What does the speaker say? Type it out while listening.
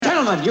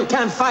gentlemen, you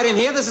can't fight in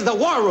here. This is the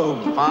war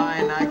room.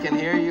 Fine, I can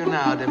hear you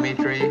now,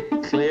 Dimitri.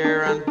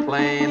 Clear and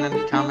plain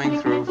and coming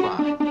through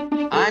fine.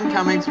 I'm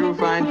coming through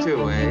fine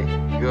too,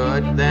 eh?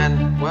 Good.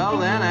 Then,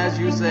 as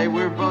you say,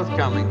 we're both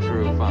coming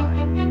through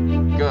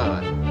fine.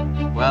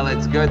 Good. Well,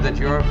 it's good that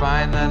you're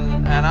fine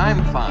and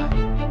I'm fine.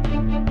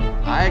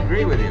 I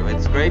agree with you.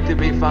 It's great to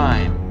be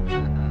fine.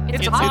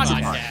 It's a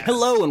podcast.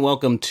 Hello and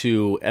welcome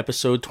to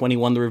episode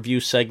 21, the review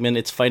segment.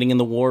 It's Fighting in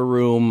the War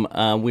Room.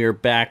 We are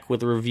back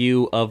with a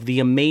review of The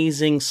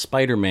Amazing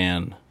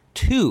Spider-Man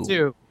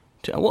 2.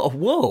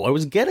 Whoa, I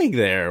was getting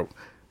there.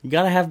 You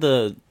gotta have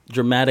the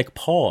dramatic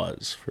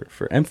pause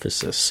for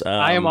emphasis.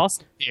 I am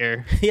also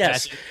here.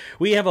 Yes,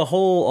 we have a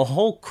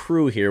whole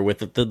crew here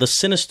with the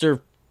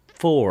Sinister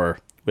Four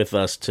with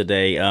us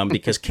today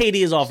because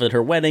Katie is off at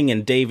her wedding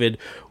and David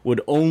would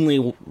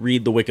only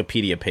read the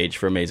Wikipedia page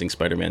for Amazing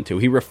Spider-Man 2.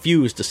 He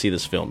refused to see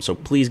this film, so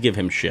please give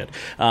him shit.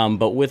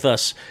 But with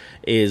us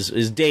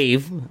is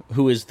Dave,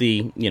 who is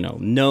the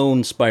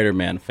known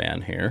Spider-Man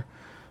fan here.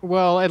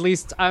 Well, at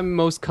least I'm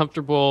most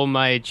comfortable.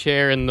 My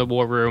chair in the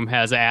war room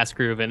has an ass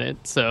groove in it,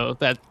 so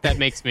that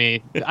makes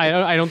me.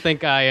 I don't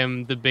think I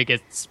am the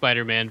biggest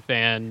Spider-Man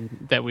fan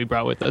that we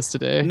brought with us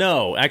today.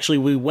 No, actually,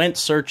 we went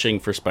searching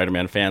for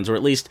Spider-Man fans, or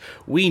at least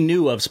we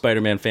knew of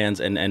Spider-Man fans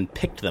and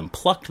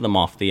plucked them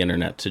off the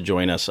internet to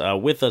join us.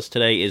 With us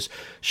today is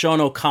Sean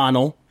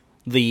O'Connell,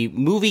 the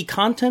movie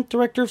content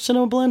director of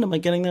Cinema Blend. Am I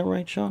getting that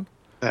right, Sean?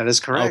 That is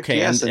correct. Okay,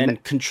 yes,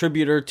 and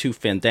contributor to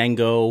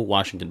Fandango,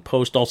 Washington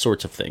Post, all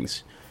sorts of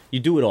things. You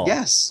do it all.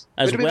 Yes.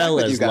 As well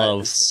as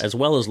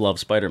love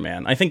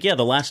Spider-Man. I think,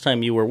 the last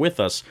time you were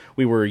with us,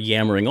 we were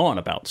yammering on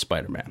about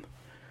Spider-Man.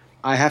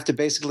 I have to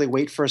basically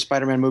wait for a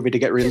Spider-Man movie to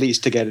get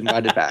released to get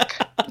invited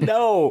back.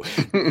 No.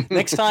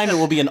 Next time it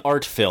will be an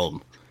art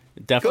film.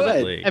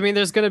 Definitely. Good. I mean,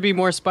 there's going to be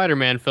more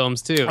Spider-Man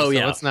films, too. Oh,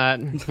 yeah. Let's not,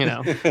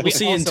 We'll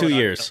see you in 2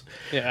 years.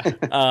 Yeah.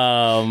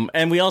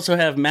 And we also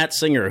have Matt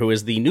Singer, who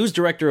is the news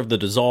director of The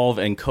Dissolve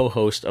and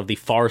co-host of the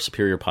far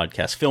superior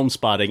podcast, Film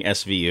Spotting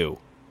SVU.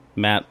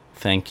 Matt,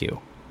 thank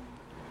you.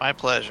 My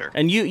pleasure.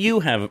 And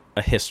you have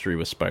a history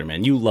with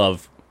Spider-Man. You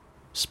love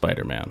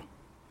Spider-Man.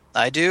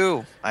 I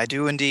do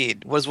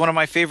indeed. Was one of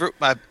my favorite,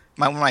 one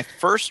of my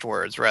first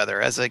words,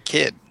 rather, as a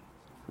kid.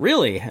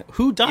 Really?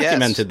 Who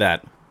documented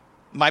that?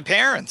 My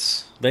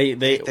parents. They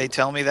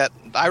tell me that.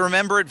 I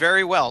remember it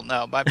very well.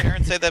 No, my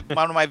parents say that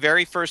one of my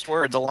very first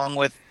words, along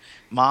with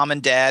Mom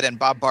and Dad and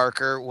Bob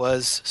Barker,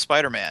 was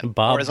Spider-Man.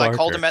 Bob or as Barker. I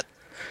called him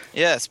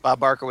Yes, Bob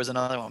Barker was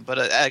another one.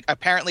 But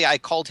apparently I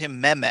called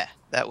him Meme.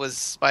 That was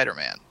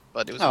Spider-Man.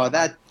 But it was I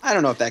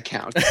don't know if that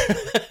counts.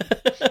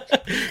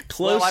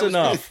 Close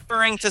enough.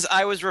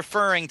 I was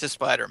referring to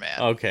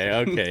Spider-Man.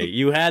 Okay.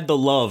 You had the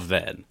love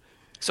then.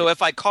 So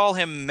if I call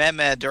him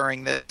Meme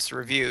during this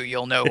review,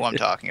 you'll know who I'm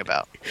talking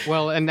about.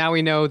 Well, and now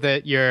we know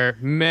that your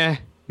Meh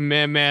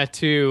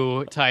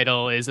 2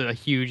 title is a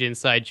huge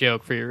inside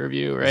joke for your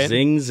review, right?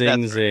 Zing,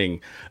 zing, That's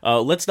zing.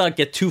 Let's not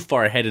get too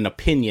far ahead in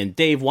opinion.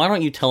 Dave, why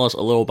don't you tell us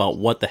a little about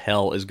what the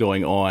hell is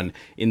going on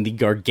in the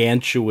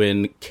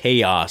gargantuan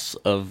chaos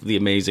of The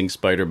Amazing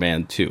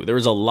Spider-Man 2? There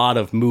is a lot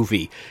of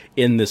movie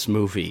in this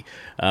movie.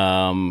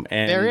 And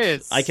there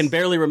is. I can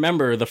barely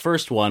remember the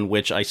first one,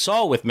 which I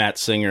saw with Matt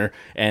Singer,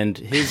 and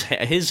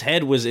his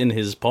head was in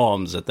his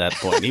palms at that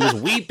point. He was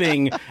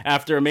weeping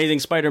after Amazing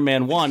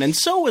Spider-Man 1, and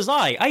so was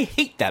I. I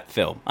hate that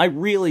film. I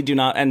really do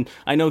not. And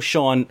I know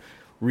Sean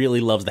really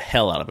loves the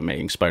hell out of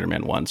Amazing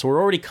Spider-Man 1, so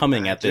we're already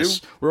coming at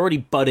this. We're already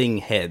butting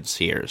heads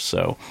here.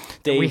 So,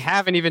 Dave, we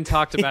haven't even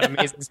talked about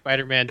Amazing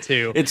Spider-Man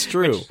 2. It's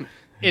true.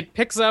 It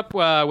picks up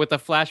with a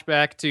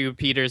flashback to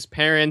Peter's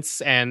parents,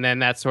 and then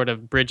that sort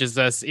of bridges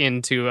us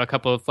into a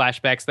couple of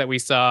flashbacks that we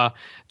saw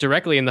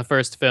directly in the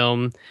first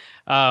film.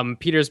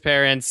 Peter's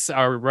parents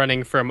are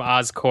running from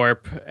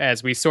Oscorp,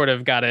 as we sort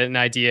of got an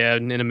idea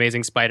in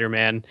Amazing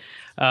Spider-Man.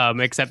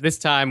 Except this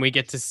time we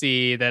get to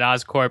see that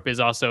Oscorp is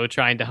also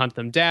trying to hunt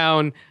them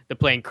down. The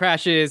plane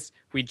crashes.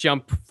 We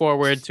jump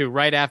forward to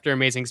right after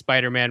Amazing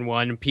Spider-Man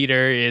 1.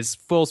 Peter is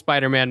full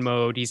Spider-Man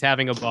mode. He's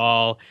having a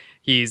ball.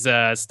 He's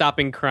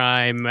stopping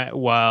crime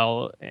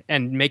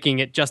and making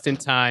it just in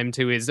time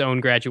to his own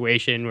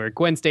graduation, where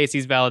Gwen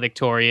Stacy's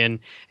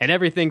valedictorian, and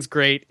everything's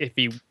great if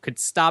he could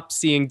stop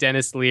seeing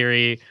Dennis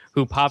Leary,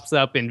 who pops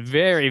up in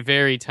very,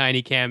 very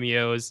tiny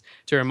cameos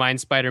to remind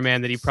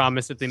Spider-Man that he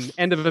promised at the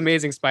end of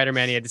Amazing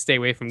Spider-Man he had to stay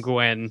away from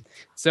Gwen.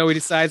 So he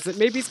decides that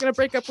maybe he's going to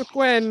break up with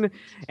Gwen,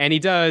 and he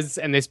does,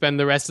 and they spend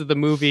the rest of the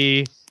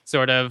movie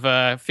sort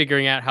of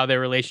figuring out how their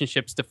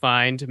relationship's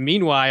defined.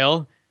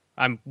 Meanwhile,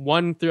 I'm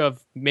one through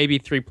of maybe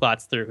 3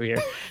 plots through here.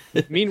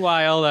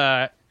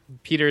 Meanwhile,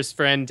 Peter's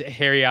friend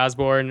Harry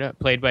Osborn,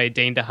 played by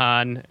Dane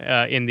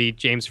DeHaan in the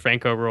James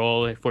Franco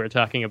role, if we're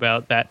talking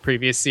about that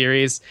previous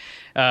series,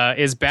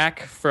 is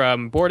back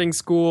from boarding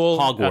school.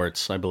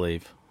 Hogwarts, I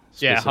believe.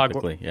 Yeah,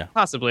 Hogwarts. Yeah.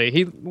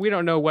 Possibly. We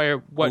don't know what.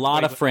 A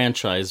lot of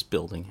franchise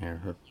building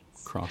here,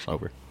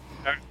 crossover.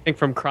 I think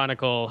from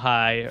Chronicle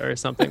High or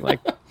something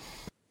like that.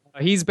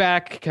 He's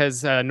back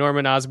because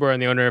Norman Osborn,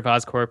 the owner of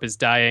Oscorp, is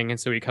dying, and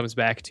so he comes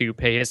back to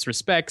pay his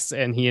respects,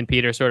 and he and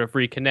Peter sort of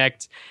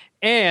reconnect.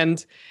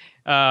 And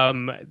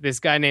This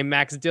guy named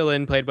Max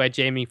Dillon, played by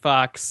Jamie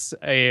Foxx,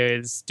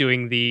 is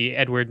doing the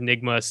Edward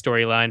Nygma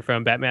storyline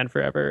from Batman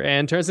Forever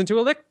and turns into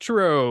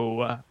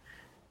Electro.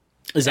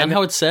 Is that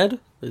how it's said?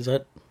 Is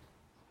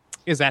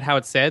that how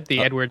it's said? The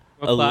Edward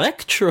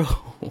Electro.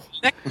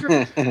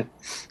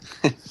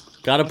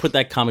 Gotta put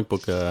that comic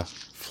book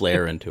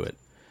flair into it.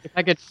 If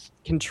I could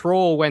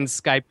control when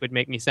Skype would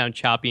make me sound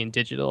choppy and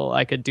digital,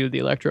 I could do the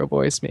Electro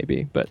voice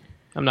maybe, but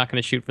I'm not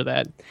going to shoot for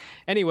that.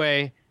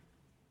 Anyway,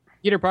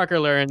 Peter Parker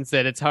learns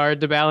that it's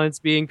hard to balance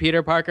being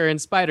Peter Parker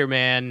and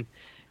Spider-Man,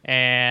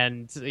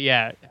 and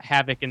yeah,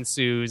 havoc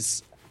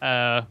ensues.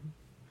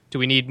 Do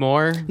we need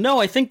more? No,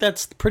 I think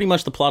that's pretty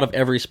much the plot of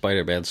every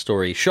Spider-Man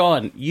story.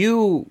 Sean,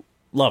 you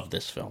love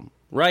this film,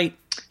 right?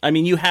 I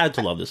mean, you had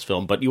to love this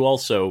film, but you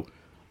also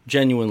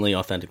genuinely,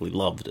 authentically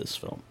loved this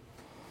film.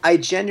 I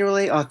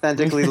genuinely,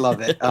 authentically love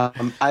it.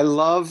 I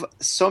love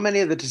so many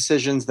of the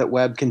decisions that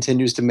Webb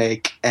continues to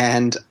make,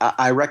 and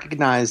I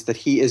recognize that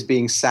he is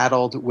being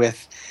saddled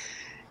with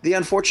the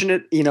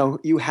unfortunate,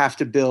 you have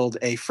to build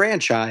a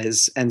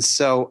franchise. And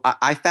so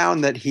I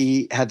found that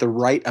he had the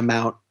right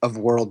amount of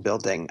world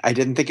building. I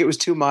didn't think it was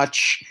too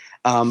much,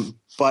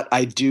 but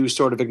I do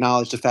sort of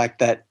acknowledge the fact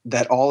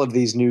that all of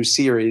these new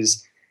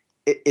series,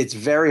 it's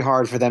very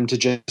hard for them to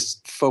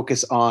just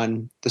focus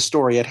on the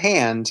story at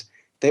hand.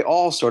 They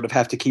all sort of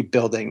have to keep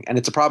building. And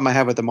it's a problem I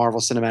have with the Marvel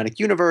Cinematic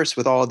Universe,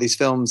 with all of these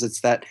films.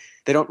 It's that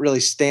they don't really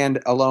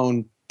stand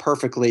alone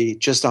perfectly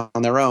just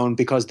on their own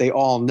because they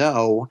all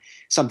know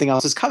something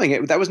else is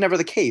coming. That was never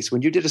the case.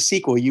 When you did a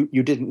sequel, you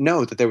didn't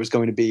know that there was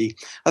going to be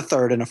a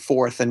third and a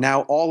fourth. And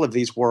now all of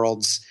these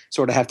worlds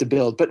sort of have to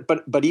build.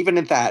 But even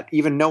at that,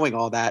 even knowing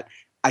all that,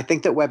 I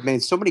think that Webb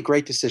made so many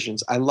great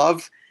decisions. I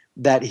love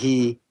that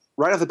he,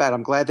 right off the bat,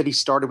 I'm glad that he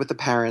started with the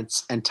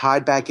parents and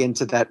tied back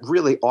into that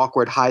really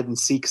awkward hide and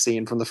seek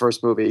scene from the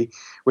first movie,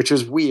 which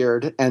was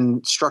weird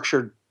and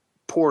structured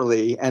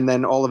poorly. And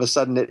then all of a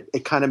sudden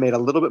it kind of made a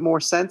little bit more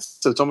sense.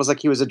 So it's almost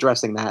like he was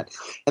addressing that.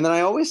 And then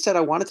I always said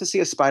I wanted to see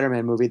a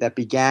Spider-Man movie that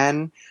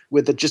began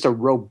with just a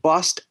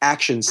robust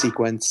action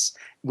sequence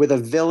with a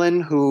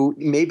villain who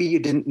maybe you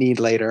didn't need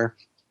later,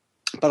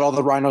 but all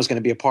the Rhino is going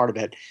to be a part of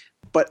it.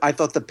 But I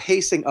thought the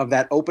pacing of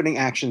that opening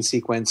action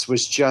sequence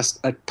was just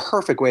a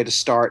perfect way to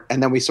start.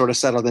 And then we sort of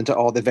settled into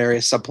all the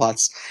various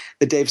subplots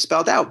that Dave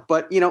spelled out.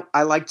 But,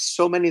 I liked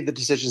so many of the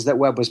decisions that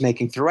Webb was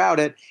making throughout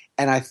it.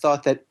 And I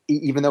thought that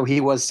even though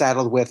he was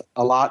saddled with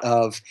a lot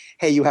of,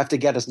 hey, you have to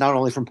get us not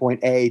only from point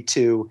A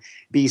to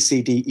B,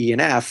 C, D, E, and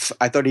F,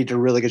 I thought he did a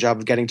really good job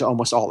of getting to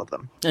almost all of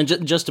them. And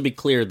just to be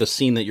clear, the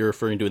scene that you're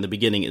referring to in the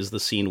beginning is the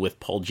scene with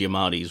Paul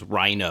Giamatti's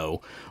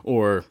Rhino,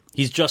 or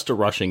he's just a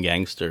Russian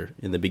gangster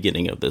in the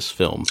beginning of this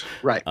film.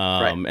 Right.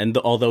 Right. And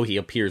although he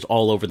appears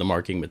all over the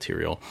marketing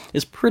material,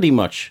 is pretty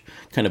much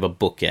kind of a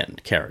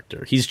bookend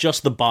character. He's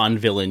just the Bond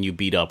villain you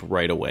beat up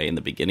right away in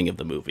the beginning of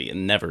the movie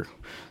and never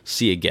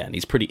see again.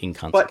 He's pretty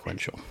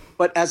inconsequential.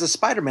 But as a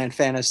Spider-Man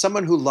fan, as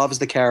someone who loves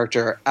the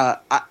character,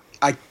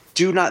 I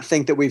do not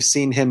think that we've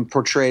seen him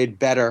portrayed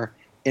better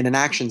in an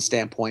action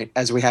standpoint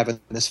as we have in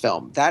this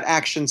film. That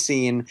action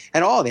scene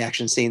and all the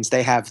action scenes,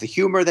 they have the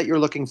humor that you're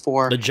looking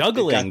for. The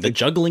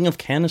juggling of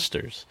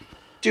canisters.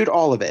 Dude,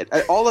 all of it.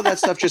 All of that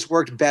stuff just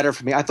worked better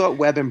for me. I thought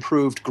Webb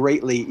improved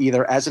greatly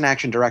either as an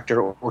action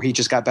director or he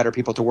just got better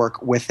people to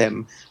work with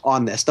him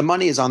on this. The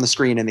money is on the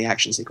screen in the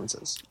action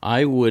sequences.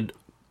 I would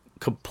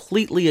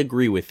completely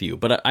agree with you,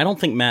 but I don't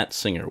think Matt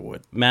Singer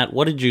would. Matt,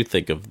 what did you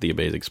think of The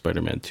Amazing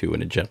Spider-Man 2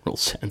 in a general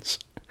sense?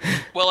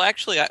 Well,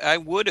 actually, I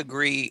would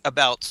agree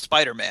about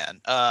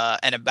Spider-Man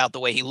and about the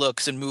way he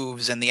looks and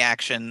moves and the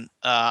action.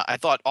 I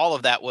thought all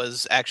of that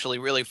was actually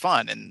really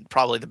fun and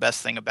probably the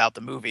best thing about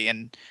the movie.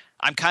 And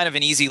I'm kind of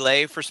an easy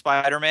lay for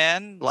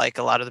Spider-Man, like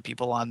a lot of the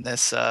people on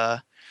this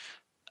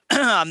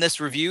on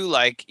this review.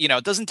 Like,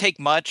 it doesn't take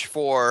much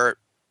for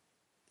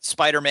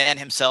Spider-Man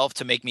himself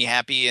to make me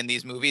happy in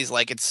these movies.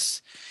 Like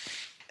it's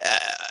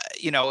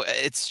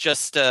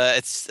just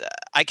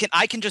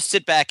I can just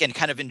sit back and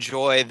kind of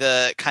enjoy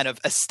the kind of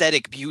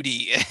aesthetic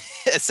beauty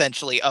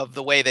essentially of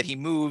the way that he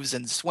moves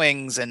and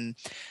swings and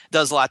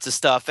does lots of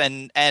stuff.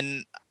 And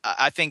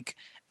I think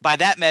by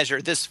that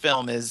measure, this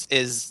film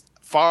is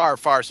far,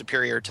 far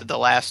superior to the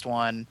last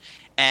one.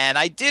 And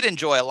I did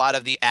enjoy a lot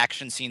of the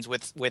action scenes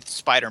with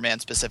Spider-Man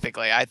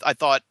specifically. I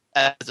thought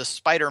as a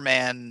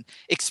Spider-Man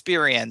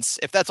experience,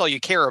 if that's all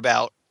you care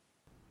about,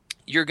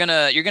 you're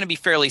gonna be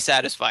fairly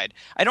satisfied.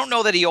 I don't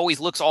know that he always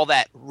looks all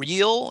that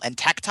real and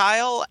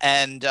tactile,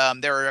 and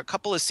there are a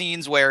couple of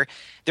scenes where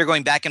they're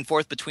going back and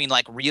forth between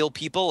like real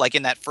people. Like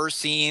in that first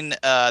scene,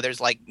 there's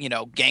like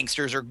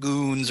gangsters or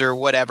goons or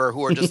whatever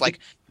who are just like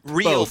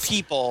real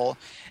people.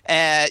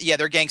 Yeah,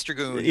 they're gangster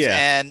goons.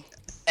 Yeah.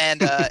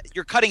 And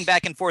you're cutting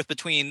back and forth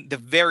between the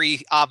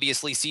very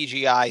obviously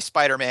CGI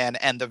Spider-Man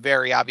and the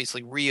very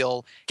obviously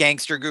real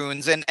gangster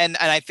goons. And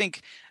I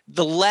think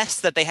the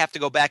less that they have to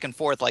go back and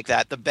forth like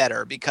that, the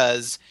better,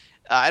 because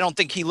I don't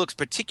think he looks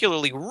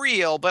particularly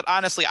real, but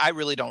honestly, I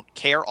really don't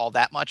care all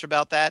that much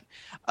about that.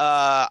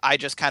 I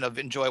just kind of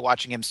enjoy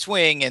watching him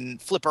swing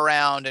and flip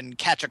around and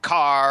catch a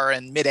car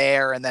in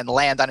midair and then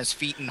land on his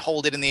feet and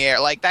hold it in the air.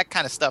 Like that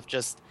kind of stuff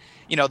just,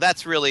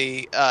 that's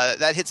really,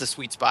 that hits a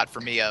sweet spot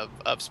for me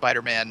of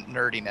Spider-Man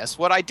nerdiness.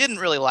 What I didn't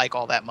really like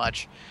all that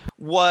much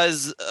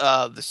was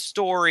the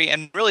story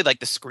and really like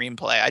the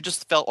screenplay. I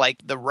just felt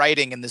like the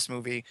writing in this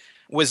movie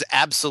was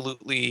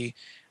absolutely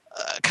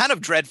kind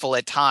of dreadful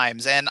at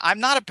times. And I'm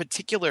not a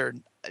particular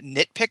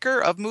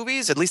nitpicker of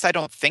movies, at least I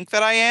don't think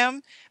that I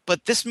am.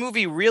 But this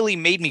movie really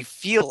made me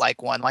feel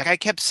like one. Like I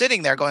kept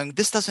sitting there going,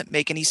 this doesn't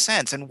make any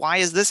sense. And why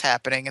is this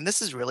happening? And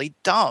this is really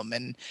dumb.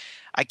 And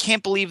I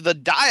can't believe the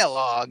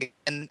dialogue.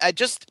 And I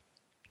just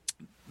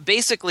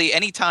basically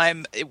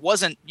anytime it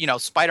wasn't,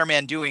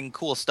 Spider-Man doing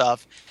cool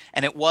stuff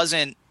and it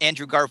wasn't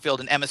Andrew Garfield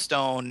and Emma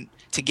Stone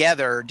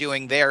together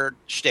doing their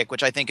shtick,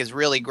 which I think is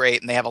really great,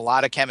 and they have a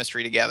lot of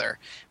chemistry together.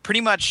 Pretty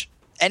much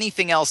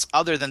anything else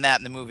other than that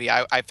in the movie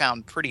I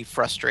found pretty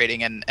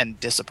frustrating and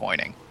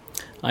disappointing.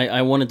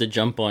 I wanted to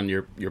jump on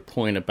your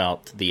point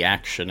about the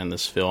action in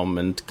this film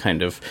and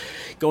kind of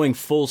going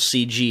full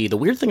CG. The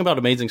weird thing about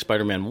Amazing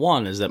Spider-Man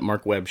 1 is that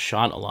Mark Webb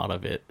shot a lot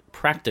of it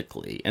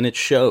practically, and it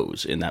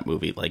shows in that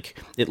movie.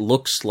 Like, it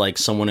looks like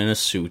someone in a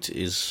suit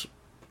is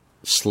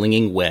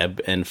slinging web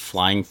and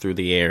flying through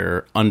the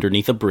air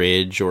underneath a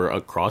bridge or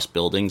across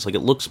buildings. Like,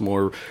 it looks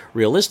more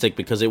realistic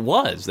because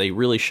they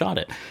really shot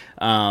it.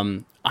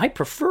 I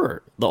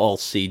prefer the all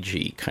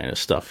CG kind of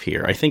stuff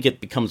here. I think it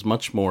becomes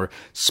much more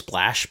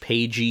splash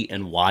pagey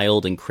and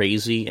wild and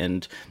crazy,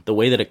 and the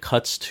way that it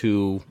cuts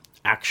to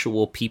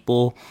actual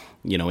people,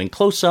 in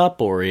close up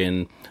or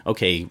in,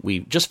 okay, we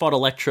just fought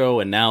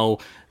Electro and now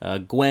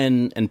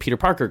Gwen and Peter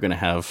Parker are going to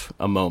have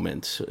a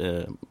moment.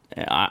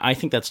 I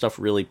think that stuff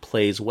really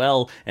plays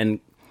well, and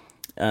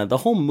the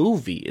whole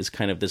movie is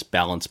kind of this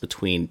balance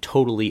between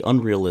totally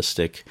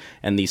unrealistic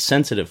and these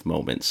sensitive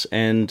moments,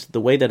 and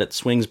the way that it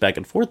swings back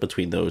and forth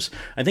between those,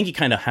 I think you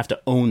kind of have to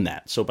own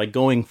that. So by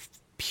going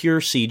pure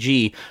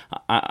CG,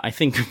 I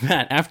think,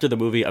 Matt, after the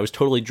movie, I was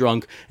totally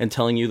drunk and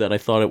telling you that I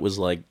thought it was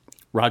like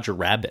Roger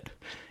Rabbit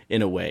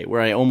in a way,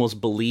 where I almost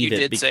believe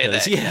it because, say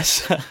that.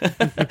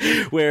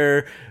 Yes,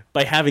 where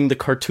by having the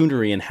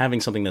cartoonery and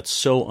having something that's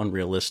so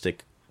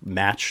unrealistic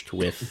matched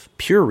with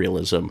pure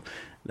realism,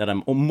 that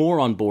I'm more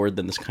on board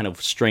than this kind of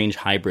strange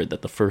hybrid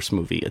that the first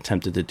movie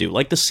attempted to do.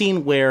 Like the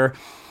scene where,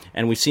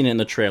 and we've seen it in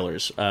the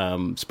trailers,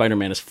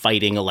 Spider-Man is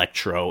fighting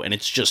Electro, and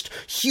it's just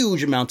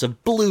huge amounts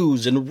of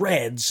blues and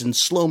reds and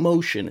slow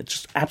motion. It's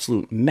just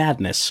absolute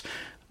madness.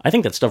 I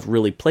think that stuff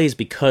really plays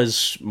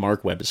because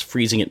Mark Webb is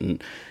freezing it,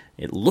 and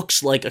it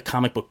looks like a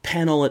comic book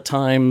panel at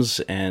times,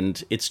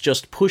 and it's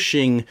just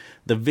pushing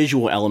the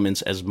visual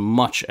elements as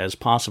much as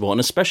possible, and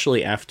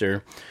especially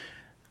after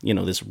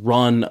this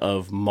run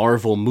of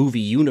Marvel movie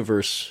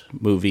universe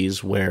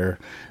movies where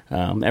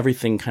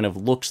everything kind of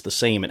looks the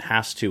same. It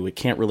has to. It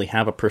can't really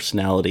have a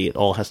personality. It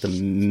all has to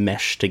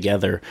mesh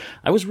together.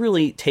 I was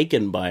really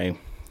taken by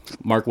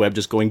Mark Webb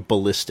just going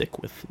ballistic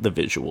with the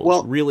visuals.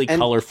 Well, really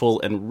colorful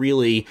and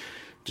really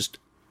just,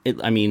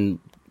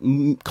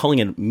 calling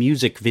it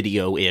music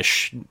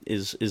video-ish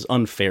is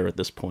unfair at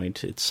this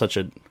point. It's such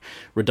a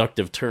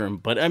reductive term.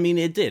 But,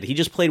 it did. He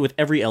just played with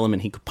every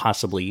element he could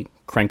possibly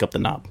crank up the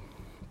knob.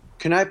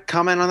 Can I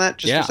comment on that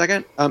just for a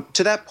second?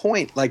 To that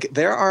point, like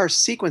there are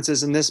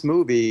sequences in this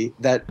movie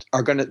that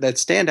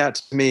stand out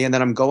to me and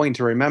that I'm going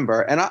to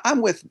remember. And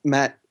I'm with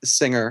Matt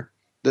Singer.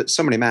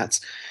 So many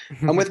Matts.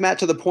 I'm with Matt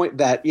to the point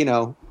that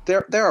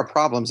there are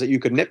problems that you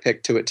could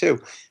nitpick to it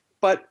too.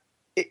 But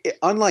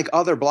unlike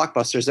other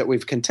blockbusters that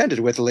we've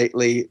contended with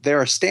lately, there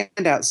are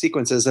standout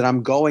sequences that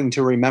I'm going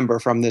to remember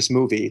from this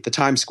movie. The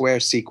Times Square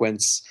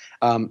sequence,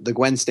 the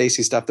Gwen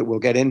Stacy stuff that we'll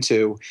get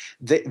into,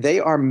 they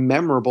are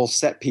memorable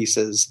set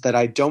pieces that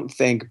I don't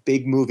think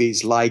big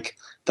movies like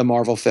the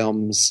Marvel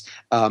films,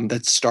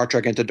 that Star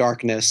Trek Into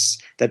Darkness,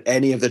 that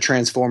any of the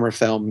Transformer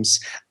films,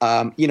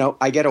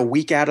 I get a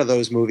week out of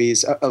those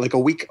movies, like a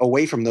week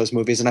away from those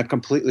movies, and I've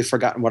completely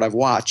forgotten what I've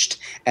watched.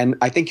 And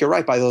I think you're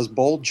right, by those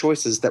bold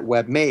choices that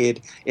Webb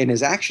made in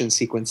his action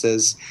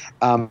sequences,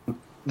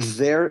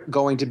 they're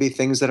going to be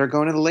things that are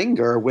going to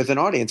linger with an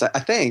audience, I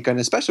think, and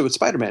especially with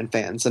Spider-Man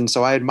fans. And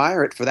so I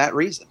admire it for that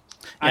reason.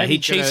 Yeah, he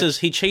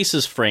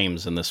chases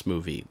frames in this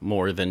movie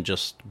more than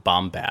just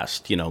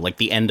bombast. Like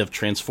the end of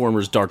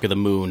Transformers Dark of the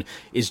Moon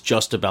is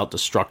just about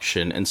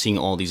destruction and seeing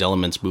all these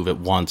elements move at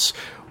once,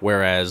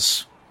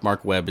 whereas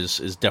Mark Webb is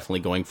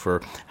definitely going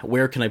for,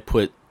 where can I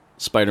put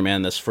Spider-Man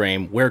in this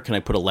frame? Where can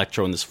I put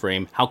Electro in this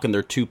frame? How can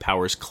their two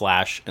powers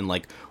clash? And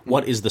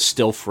what is the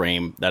still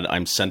frame that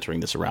I'm centering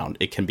this around?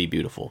 It can be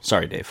beautiful.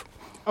 Sorry, Dave.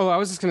 Oh, I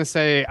was just going to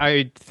say,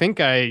 I think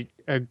I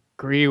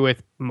agree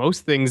with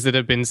most things that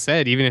have been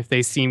said, even if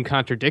they seem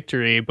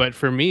contradictory. But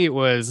for me, it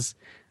was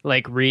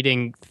like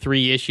reading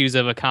 3 issues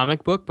of a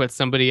comic book, but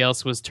somebody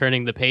else was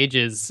turning the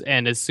pages.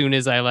 And as soon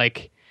as I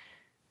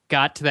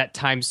got to that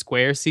Times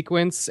Square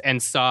sequence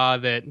and saw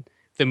that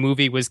the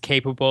movie was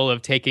capable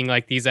of taking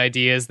these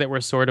ideas that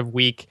were sort of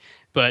weak,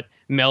 but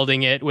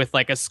melding it with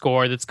like a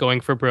score that's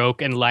going for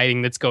broke and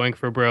lighting that's going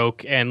for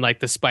broke, and like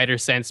the spider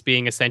sense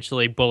being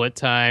essentially bullet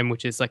time,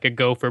 which is like a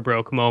go for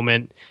broke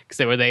moment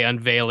because where they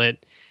unveil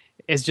it.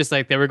 It's just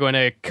like they were going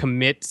to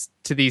commit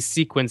to these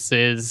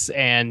sequences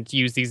and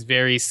use these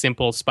very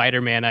simple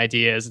Spider-Man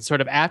ideas. And sort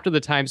of after the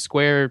Times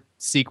Square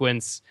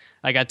sequence,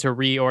 I got to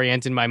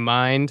reorient in my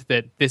mind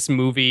that this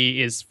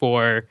movie is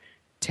for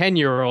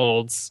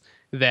 10-year-olds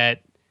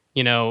that,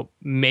 you know,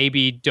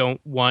 maybe don't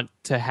want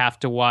to have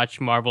to watch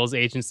Marvel's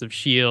Agents of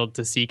S.H.I.E.L.D.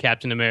 to see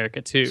Captain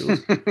America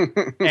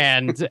 2.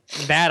 And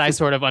that I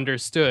sort of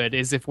understood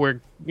is if we're,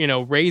 you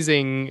know,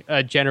 raising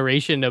a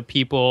generation of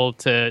people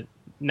to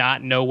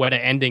not know what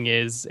an ending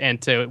is and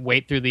to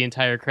wait through the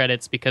entire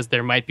credits because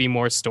there might be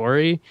more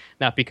story,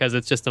 not because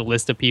it's just a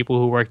list of people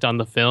who worked on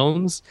the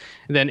films,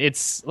 then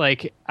it's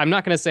like, I'm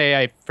not going to say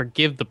I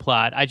forgive the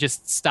plot. I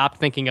just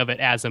stopped thinking of it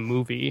as a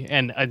movie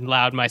and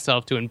allowed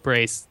myself to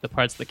embrace the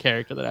parts of the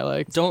character that I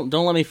liked. Don't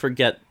let me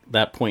forget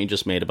that point you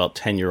just made about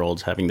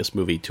 10-year-olds having this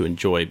movie to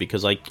enjoy,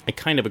 because I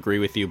kind of agree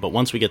with you, but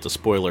once we get to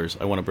spoilers,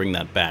 I want to bring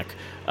that back.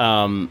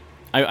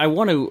 I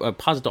want to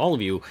posit to all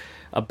of you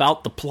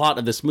about the plot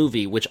of this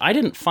movie, which I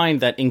didn't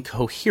find that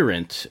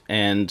incoherent,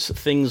 and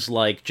things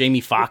like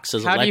Jamie Foxx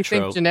as Electro. How do you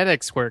think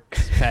genetics work,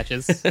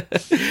 Patches?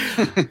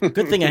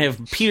 Good thing I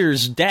have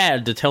Peter's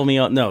dad to tell me.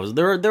 No,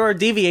 there are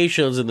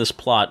deviations in this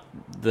plot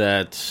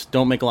that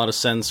don't make a lot of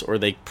sense, or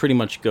they pretty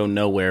much go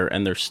nowhere,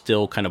 and they're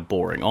still kind of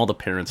boring. All the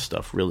parent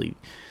stuff really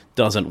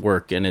doesn't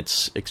work, and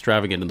it's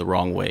extravagant in the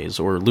wrong ways,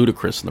 or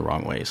ludicrous in the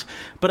wrong ways.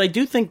 But I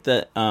do think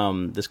that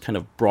this kind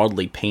of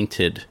broadly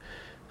painted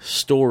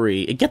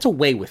story, it gets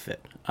away with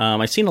it.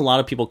 I've seen a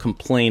lot of people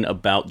complain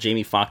about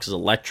Jamie Foxx's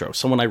Electro,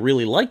 someone I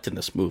really liked in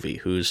this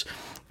movie,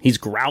 he's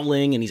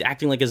growling and he's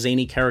acting like a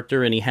zany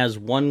character, and he has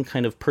one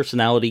kind of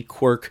personality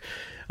quirk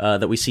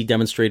that we see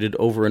demonstrated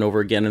over and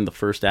over again in the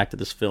first act of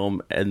this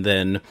film, and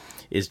then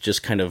is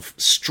just kind of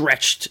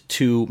stretched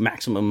to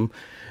maximum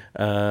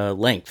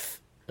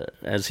length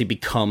as he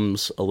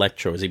becomes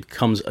Electro, as he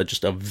becomes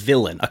just a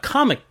villain, a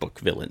comic book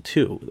villain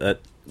too.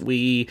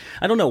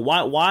 I don't know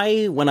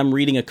why when I'm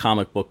reading a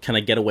comic book can I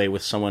get away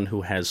with someone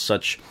who has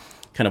such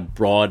kind of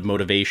broad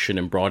motivation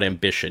and broad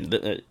ambition.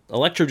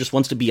 Electro just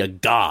wants to be a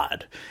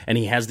god, and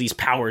he has these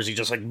powers. He's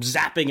just like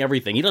zapping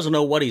everything. He doesn't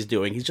know what he's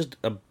doing. He's just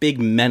a big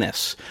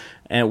menace.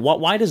 And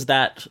why does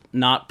that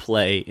not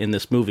play in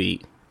this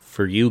movie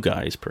for you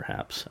guys,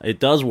 perhaps? It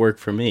does work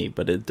for me,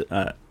 but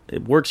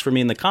it works for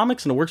me in the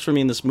comics, and it works for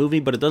me in this movie,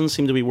 but it doesn't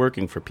seem to be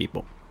working for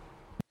people.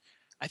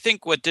 I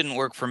think what didn't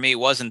work for me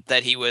wasn't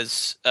that he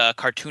was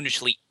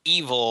cartoonishly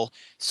evil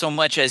so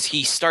much as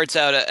he starts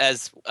out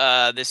as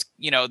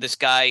this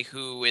guy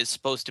who is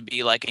supposed to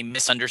be like a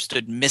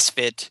misunderstood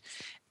misfit,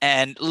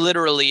 and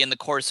literally in the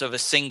course of a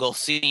single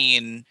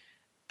scene,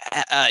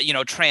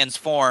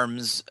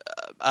 transforms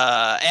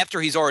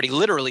after he's already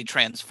literally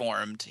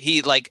transformed.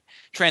 He like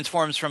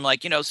transforms from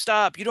like,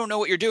 stop, you don't know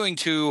what you're doing,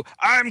 to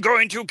I'm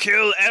going to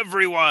kill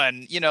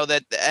everyone.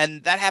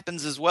 And that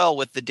happens as well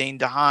with the Dane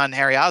DeHaan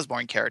Harry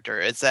Osborn character.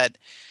 It's that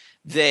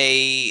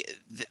they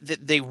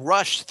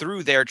rush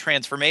through their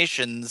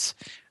transformations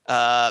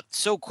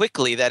so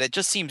quickly that it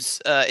just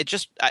seems I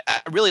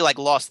really like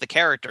lost the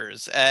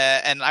characters,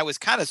 and I was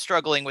kind of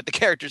struggling with the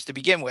characters to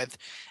begin with,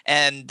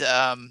 and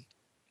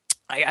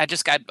I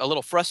just got a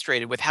little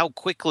frustrated with how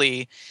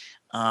quickly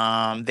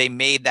they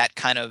made that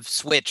kind of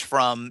switch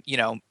from,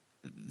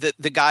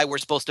 the guy we're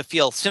supposed to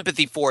feel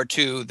sympathy for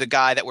to the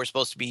guy that we're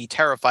supposed to be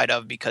terrified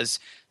of, because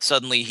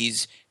suddenly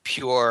he's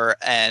pure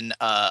and,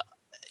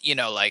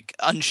 like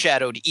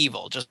unshadowed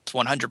evil, just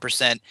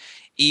 100%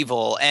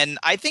 evil. And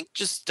I think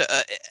just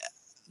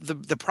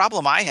the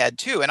problem I had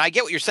too, and I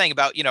get what you're saying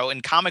about,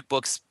 in comic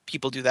books,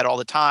 people do that all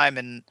the time.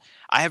 And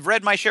I have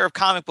read my share of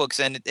comic books,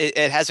 and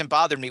it hasn't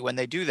bothered me when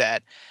they do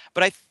that.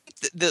 But I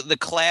think the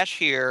clash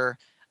here,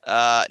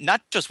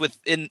 not just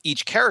within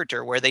each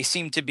character, where they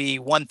seem to be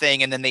one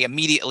thing and then they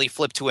immediately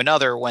flip to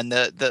another when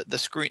the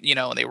screen,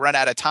 they run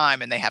out of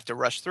time and they have to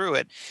rush through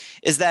it,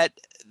 is that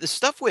the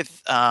stuff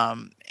with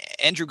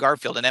Andrew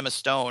Garfield and Emma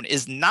Stone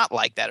is not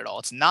like that at all.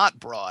 It's not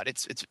broad.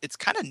 It's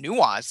kind of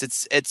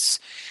nuanced.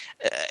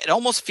 It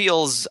almost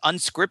feels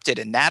unscripted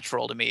and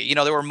natural to me.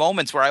 There were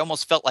moments where I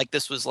almost felt like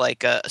this was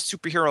like a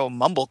superhero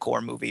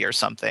mumblecore movie or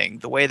something.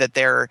 The way that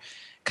they're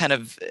kind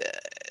of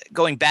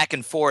going back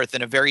and forth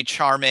in a very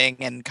charming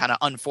and kind of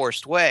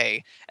unforced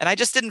way. And I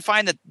just didn't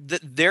find that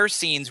their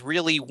scenes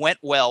really went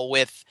well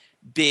with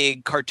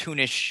big,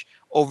 cartoonish,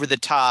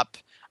 over-the-top,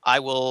 I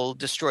will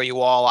destroy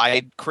you all,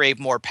 I crave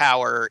more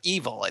power,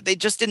 evil. They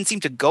just didn't seem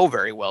to go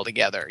very well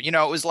together. It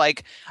was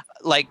like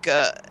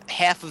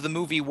half of the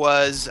movie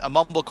was a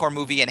mumblecore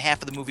movie and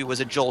half of the movie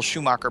was a Joel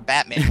Schumacher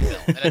Batman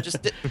film. And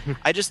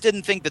I just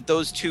didn't think that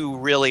those two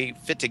really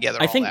fit together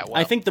that well.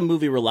 I think the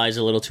movie relies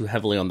a little too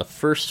heavily on the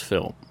first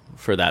film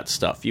for that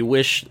stuff. You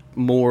wish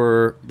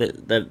more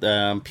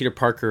that Peter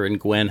Parker and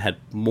Gwen had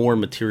more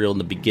material in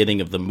the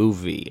beginning of the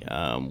movie.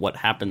 What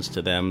happens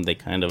to them? They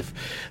kind of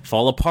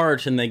fall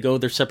apart and they go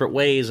their separate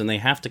ways and they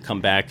have to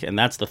come back, and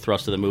that's the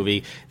thrust of the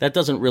movie. That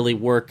doesn't really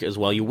work as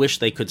well. You wish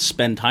they could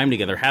spend time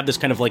together, have this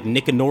kind of like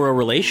Nick and Nora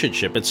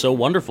relationship. It's so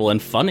wonderful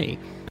and funny.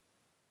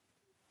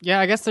 Yeah,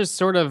 I guess there's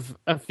sort of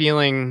a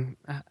feeling,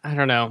 I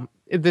don't know,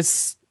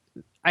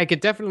 I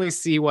could definitely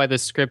see why the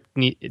script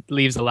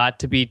leaves a lot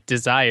to be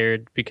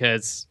desired,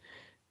 because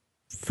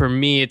for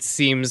me it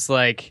seems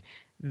like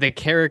the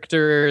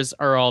characters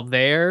are all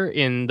there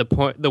in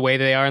the way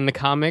they are in the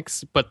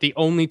comics, but the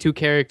only two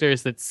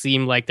characters that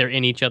seem like they're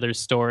in each other's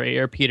story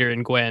are Peter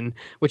and Gwen,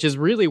 which is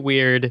really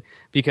weird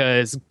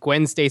because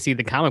Gwen Stacy,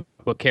 the comic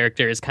book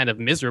character, is kind of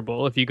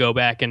miserable if you go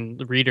back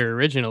and read her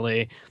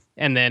originally.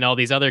 And then all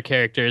these other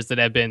characters that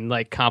have been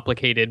like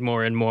complicated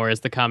more and more as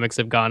the comics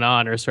have gone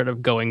on are sort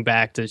of going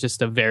back to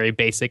just a very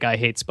basic I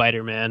hate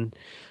Spider-Man.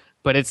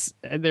 But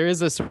there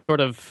is a sort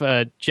of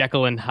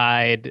Jekyll and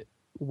Hyde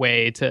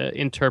way to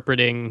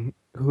interpreting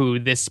who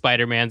this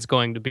Spider-Man's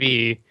going to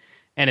be.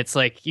 And it's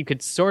like you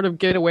could sort of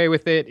get away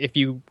with it if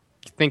you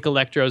think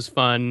Electro's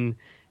fun.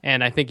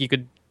 And I think you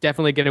could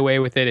definitely get away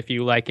with it if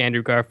you like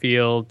Andrew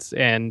Garfield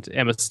and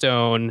Emma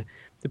Stone.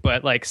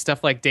 But like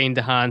stuff like Dane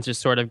DeHaan just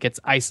sort of gets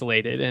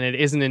isolated, and it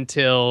isn't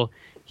until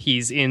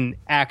he's in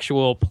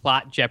actual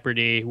plot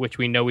jeopardy, which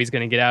we know he's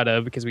going to get out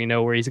of because we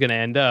know where he's going to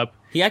end up.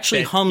 He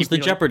actually hums the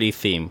Jeopardy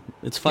theme.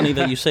 It's funny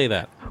that you say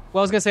that. Well,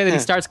 I was going to say that he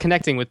starts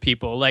connecting with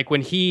people. Like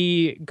when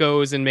he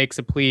goes and makes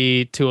a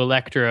plea to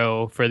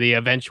Electro for the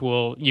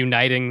eventual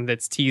uniting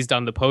that's teased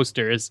on the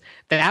posters,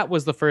 that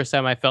was the first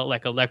time I felt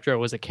like Electro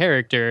was a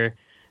character,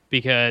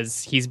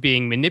 because he's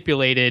being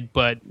manipulated,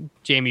 but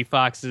Jamie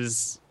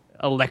Foxx's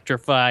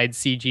electrified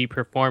CG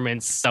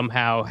performance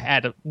somehow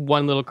had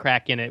one little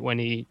crack in it when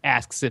he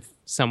asks if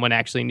someone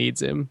actually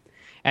needs him.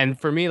 And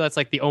for me, that's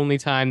like the only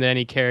time that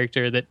any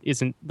character that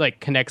isn't like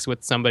connects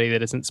with somebody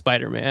that isn't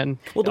Spider-Man.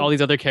 Well, all these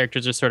other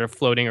characters are sort of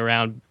floating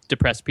around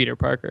depressed Peter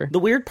Parker. The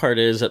weird part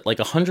is at like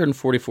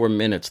 144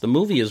 minutes, the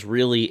movie is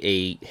really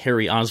a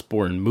Harry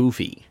Osborn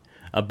movie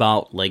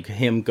about like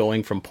him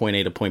going from point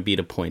A to point B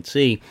to point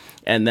C.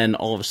 And then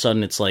all of a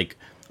sudden it's like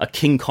a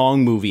King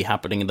Kong movie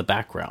happening in the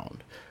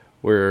background,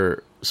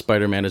 where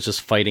Spider-Man is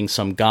just fighting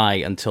some guy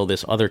until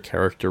this other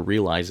character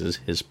realizes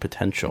his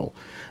potential.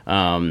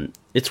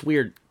 It's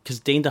weird,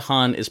 because Dane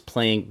DeHaan is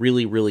playing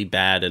really, really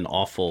bad and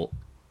awful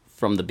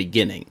from the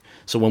beginning.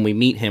 So when we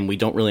meet him, we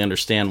don't really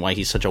understand why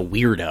he's such a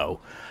weirdo.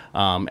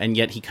 And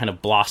yet he kind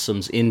of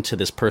blossoms into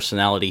this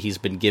personality he's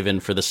been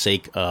given for the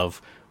sake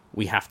of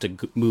we have to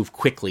move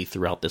quickly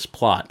throughout this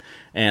plot.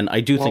 And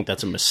I do think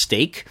that's a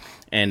mistake.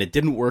 And it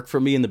didn't work for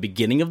me in the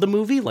beginning of the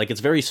movie. Like,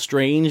 it's very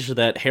strange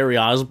that Harry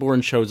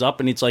Osborn shows up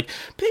and he's like,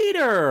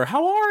 Peter,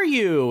 how are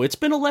you? It's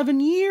been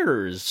 11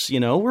 years. You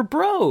know, we're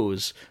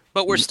bros.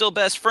 But we're still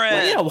best friends.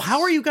 Well, yeah, well,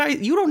 how are you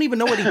guys? You don't even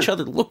know what each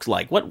other looks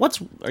like. Are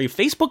you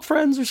Facebook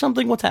friends or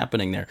something? What's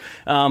happening there?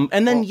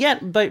 And then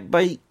yet,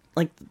 by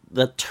like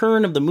the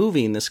turn of the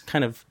movie in this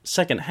kind of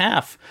second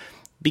half,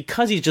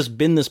 because he's just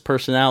been this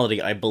personality,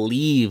 I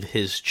believe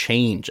his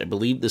change. I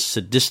believe the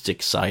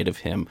sadistic side of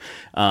him.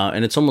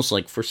 And it's almost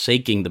like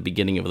forsaking the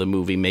beginning of the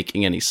movie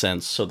making any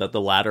sense, so that the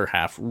latter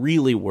half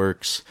really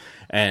works,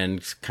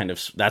 and kind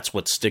of that's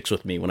what sticks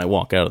with me when I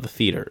walk out of the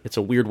theater. It's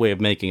a weird way of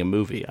making a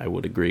movie, I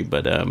would agree.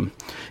 But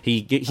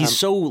he's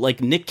so like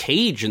Nick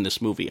Cage in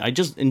this movie. I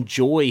just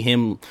enjoy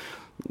him,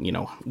 you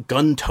know,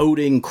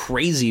 gun-toting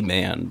crazy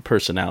man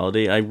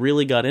personality. I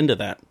really got into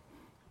that.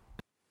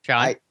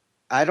 John?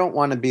 I don't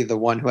want to be the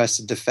one who has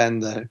to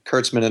defend the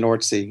Kurtzman and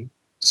Orci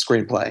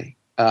screenplay.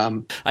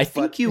 I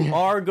think you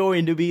are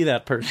going to be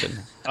that person.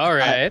 All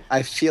right.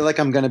 I feel like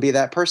I'm going to be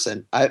that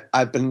person.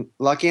 I've been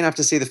lucky enough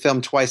to see the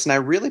film twice, and I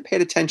really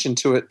paid attention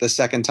to it the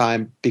second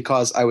time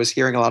because I was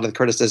hearing a lot of the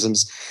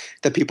criticisms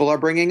that people are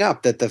bringing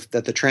up, that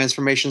the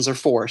transformations are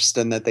forced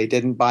and that they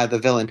didn't buy the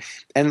villain.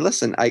 And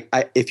listen,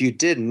 if you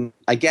didn't,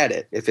 I get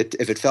it. If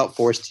it felt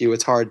forced to you,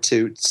 it's hard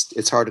to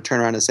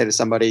turn around and say to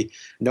somebody,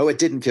 no, it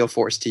didn't feel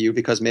forced to you,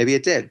 because maybe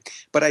it did.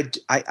 But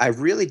I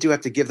really do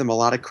have to give them a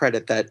lot of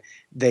credit that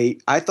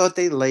I thought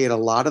they laid a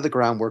lot of the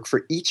groundwork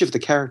for each of the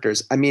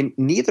characters. I mean,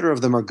 neither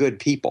of them are good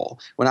people.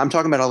 When I'm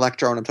talking about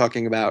Electro and I'm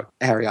talking about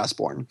Harry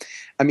Osborn,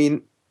 I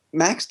mean,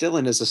 Max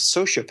Dillon is a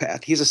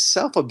sociopath. He's a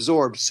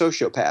self-absorbed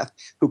sociopath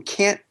who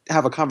can't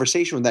have a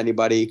conversation with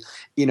anybody,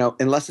 you know,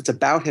 unless it's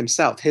about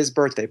himself, his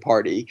birthday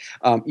party.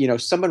 You know,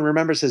 someone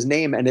remembers his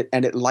name and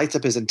it lights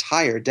up his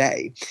entire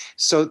day.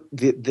 So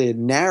the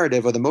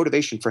narrative or the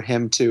motivation for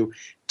him to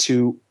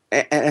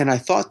and I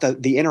thought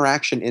that the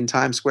interaction in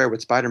Times Square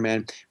with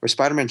Spider-Man, where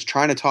Spider-Man's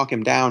trying to talk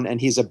him down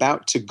and he's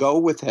about to go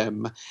with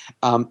him,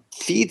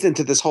 feeds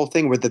into this whole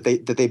thing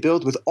that they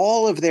build with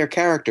all of their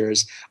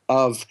characters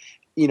of,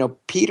 you know,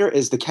 Peter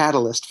is the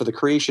catalyst for the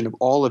creation of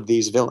all of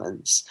these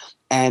villains.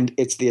 And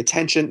it's the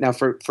attention. Now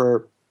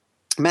for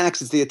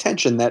Max, it's the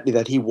attention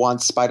that he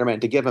wants Spider-Man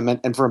to give him.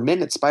 And for a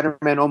minute,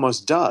 Spider-Man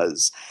almost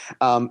does.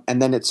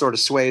 And then it sort of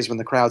sways when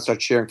the crowd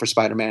starts cheering for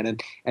Spider-Man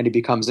and he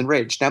becomes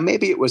enraged. Now,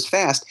 maybe it was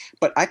fast,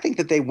 but I think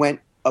that they went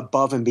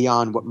above and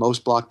beyond what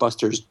most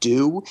blockbusters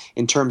do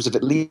in terms of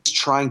at least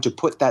trying to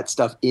put that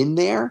stuff in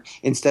there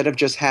instead of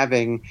just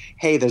having,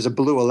 hey, there's a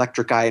blue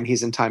electric guy and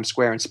he's in Times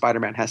Square and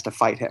Spider-Man has to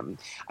fight him.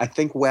 I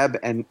think Webb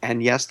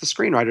and yes, the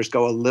screenwriters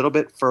go a little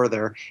bit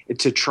further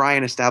to try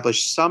and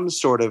establish some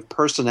sort of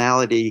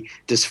personality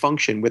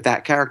dysfunction with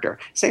that character.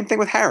 Same thing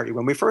with Harry.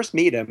 When we first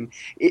meet him,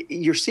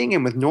 you're seeing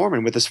him with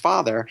Norman, with his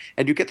father,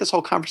 and you get this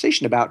whole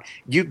conversation about,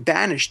 you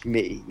banished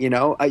me,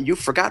 you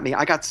forgot me.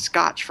 I got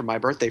scotch for my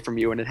birthday from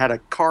you, and it had a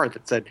card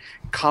that said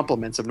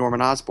compliments of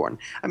Norman Osborn.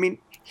 I mean,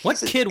 what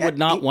kid would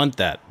not want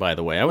that, by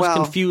the way? I was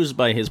confused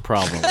by his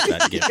problem with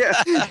that gift.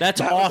 Yeah,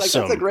 that's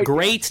awesome. That's a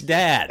great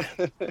dad.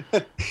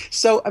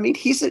 So, I mean,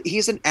 he's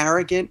an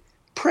arrogant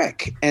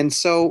prick. And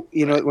so,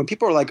 when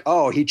people are like,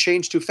 oh, he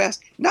changed too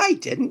fast. No, he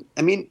didn't.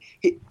 I mean,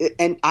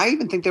 and I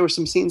even think there were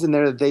some scenes in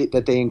there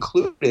that they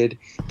included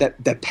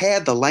that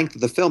pad the length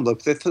of the film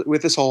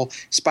with this whole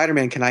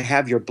Spider-Man, can I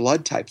have your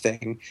blood type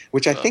thing,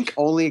 which I think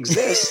only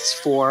exists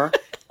for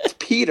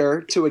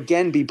Peter to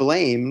again be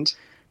blamed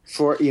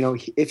for,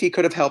 if he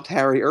could have helped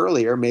Harry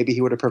earlier, maybe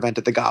he would have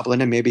prevented the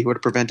Goblin, and maybe he would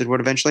have prevented what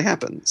eventually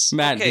happens.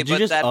 Matt, did you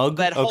just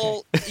that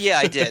whole yeah,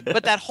 I did.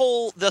 But that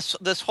whole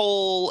this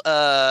whole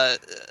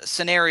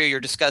scenario you're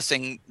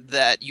discussing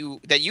that you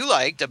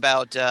liked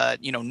about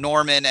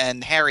Norman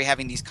and Harry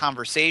having these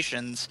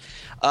conversations,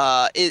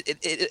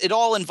 it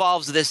all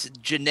involves this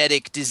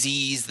genetic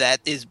disease that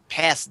is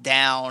passed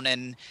down,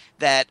 and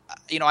that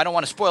I don't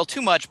want to spoil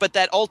too much, but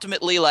that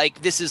ultimately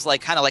this is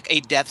kind of like a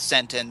death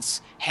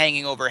sentence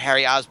hanging over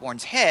Harry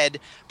Osborn's head,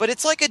 but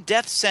it's like a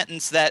death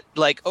sentence that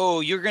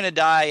oh, you're going to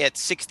die at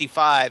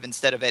 65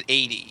 instead of at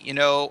 80,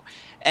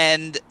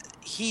 and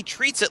he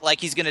treats it like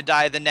he's going to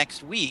die the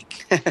next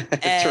week.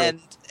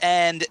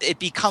 And it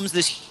becomes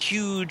this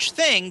huge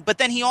thing, but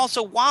then he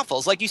also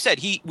waffles. Like you said,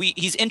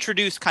 he's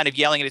introduced kind of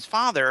yelling at his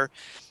father,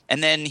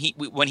 and then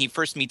when he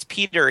first meets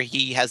Peter,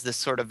 he has this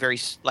sort of very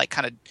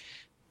kind of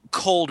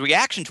cold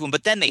reaction to him,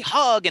 but then they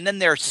hug, and then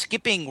they're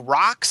skipping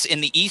rocks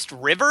in the East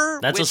River.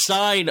 That's a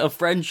sign of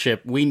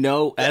friendship. We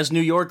know, as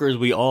New Yorkers,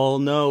 we all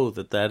know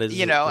that is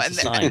a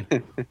sign.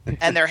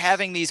 And they're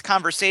having these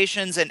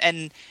conversations,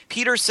 and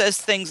Peter says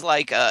things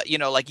like,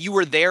 you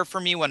were there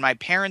for me when my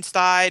parents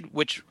died,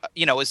 which,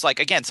 is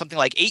again, something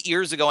like 8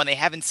 years ago, and they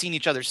haven't seen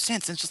each other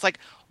since. And it's just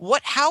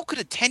how could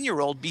a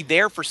 10-year-old be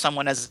there for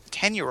someone as a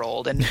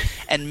 10-year-old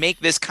and make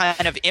this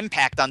kind of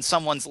impact on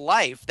someone's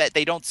life that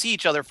they don't see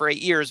each other for 8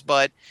 years,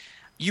 but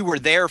you were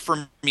there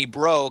for me,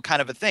 bro, kind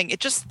of a thing.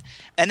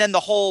 And then the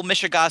whole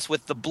Mishigas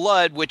with the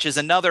blood, which is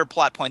another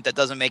plot point that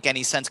doesn't make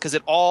any sense, because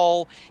it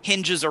all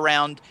hinges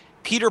around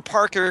Peter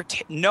Parker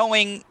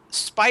knowing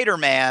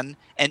Spider-Man,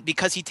 and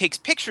because he takes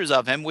pictures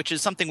of him, which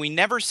is something we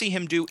never see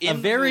him do in a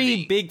very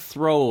movie. Big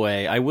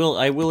throwaway. I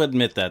will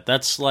admit that.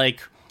 That's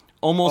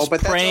almost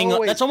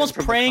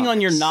preying on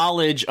your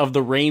knowledge of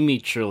the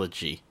Raimi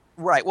trilogy.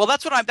 Right. Well,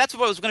 that's what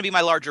was going to be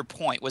my larger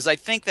point, was I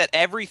think that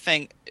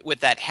everything with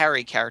that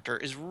Harry character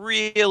is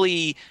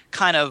really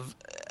kind of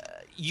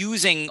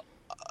using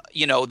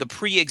the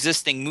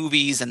pre-existing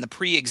movies and the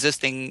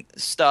pre-existing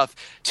stuff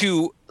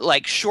to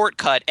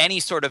shortcut any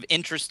sort of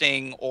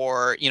interesting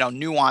or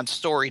nuanced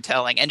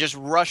storytelling and just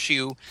rush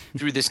you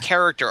through this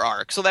character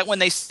arc, so that when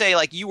they say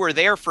you were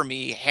there for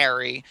me,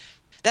 Harry,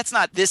 that's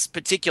not this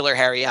particular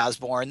Harry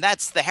Osborn.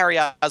 That's the Harry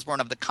Osborn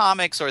of the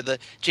comics, or the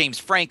James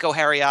Franco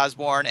Harry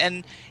Osborn.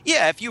 And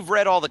yeah, if you've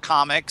read all the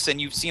comics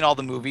and you've seen all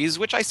the movies,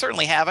 which I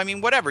certainly have, I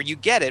mean, whatever, you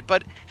get it.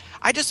 But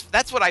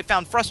that's what I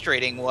found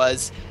frustrating,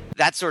 was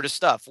that sort of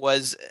stuff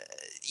was,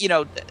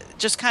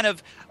 just kind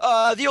of,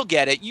 you'll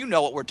get it. You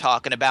know what we're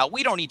talking about.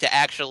 We don't need to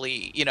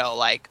actually,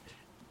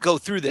 go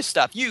through this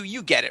stuff.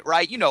 You get it,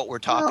 right? You know what we're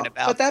talking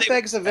about. But that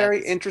begs a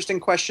very interesting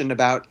question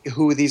about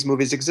who these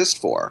movies exist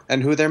for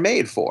and who they're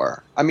made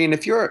for. I mean,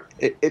 if you're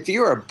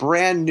a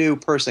brand new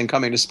person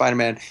coming to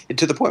Spider-Man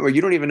to the point where you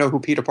don't even know who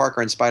Peter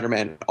Parker and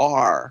Spider-Man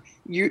are,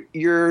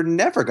 you're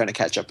never going to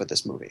catch up with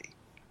this movie.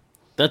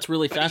 That's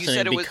really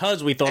fascinating,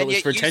 because we thought it was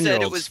for 10-year-olds. You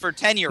said it was for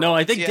 10-year-olds. No,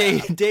 I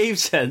think Dave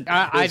said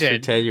I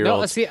did. For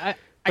 10-year-olds. No, see, I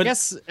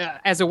guess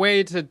as a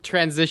way to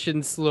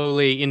transition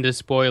slowly into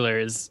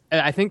spoilers,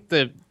 I think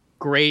the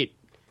great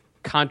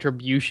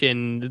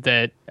contribution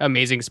that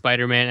Amazing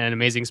Spider-Man and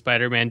Amazing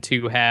Spider-Man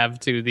 2 have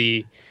to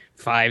the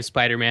 5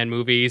 Spider-Man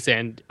movies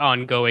and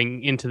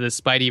ongoing into the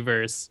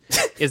Spideyverse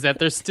is that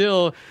they're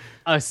still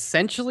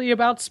essentially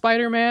about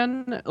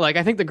Spider-Man.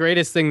 I think the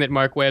greatest thing that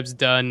Mark Webb's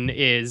done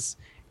is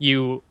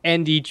you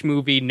end each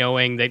movie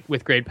knowing that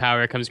with great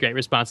power comes great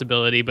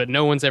responsibility, but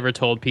no one's ever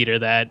told Peter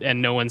that,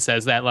 and no one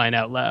says that line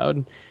out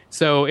loud.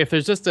 So if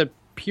there's just a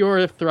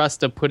pure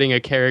thrust of putting a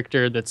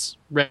character that's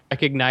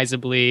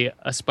recognizably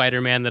a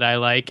Spider-Man that I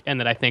like and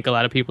that I think a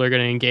lot of people are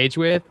going to engage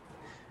with,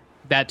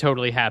 that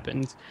totally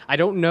happened. I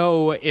don't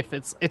know if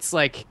it's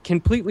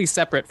completely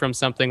separate from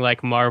something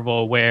like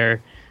Marvel,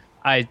 where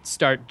I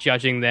start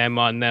judging them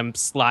on them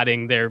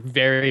slotting their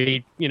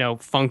very,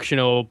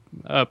 functional,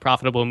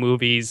 profitable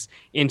movies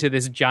into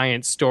this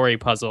giant story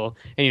puzzle.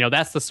 And,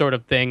 that's the sort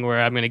of thing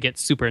where I'm going to get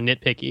super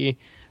nitpicky.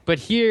 But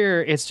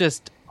here, it's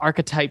just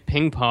archetype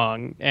ping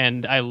pong,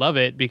 and I love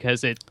it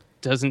because it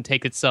doesn't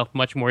take itself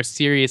much more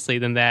seriously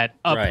than that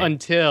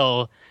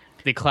until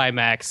the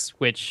climax,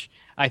 which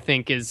I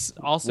think is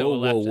also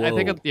whoa. I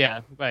think,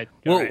 but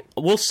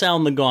we'll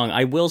sound the gong.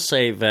 I will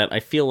say that I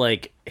feel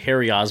like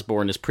Harry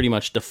Osborn is pretty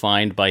much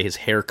defined by his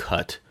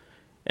haircut,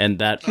 and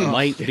that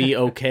might be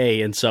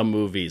okay in some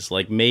movies.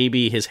 Like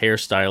maybe his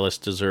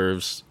hairstylist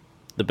deserves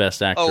the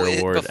Best Actor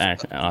award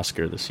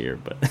Oscar this year.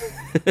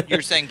 But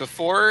you're saying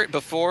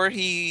before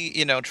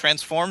he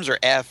transforms or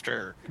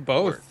after?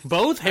 Both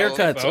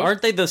haircuts. Both?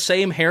 Aren't they the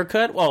same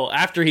haircut? Well,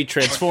 after he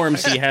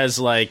transforms, he has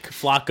like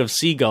flock of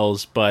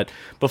seagulls, but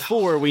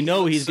before we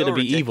know he's going to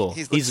be evil.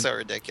 He's so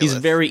ridiculous.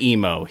 He's very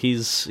emo.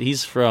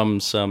 He's from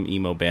some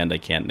emo band I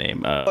can't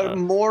name. But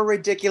more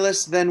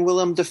ridiculous than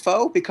Willem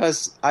Dafoe,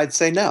 because I'd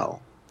say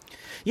no.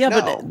 Yeah,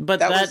 no, but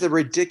that was the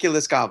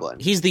ridiculous Goblin.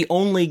 He's the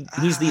only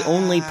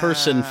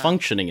person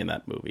functioning in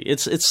that movie.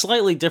 It's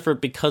slightly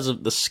different because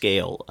of the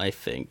scale. I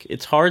think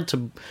it's hard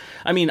to.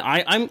 I mean,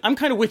 I'm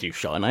kind of with you,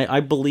 Sean.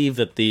 I believe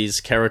that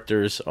these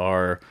characters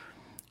are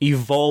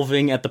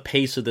evolving at the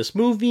pace of this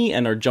movie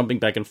and are jumping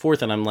back and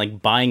forth, and I'm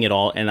like buying it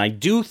all. And I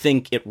do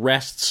think it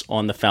rests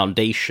on the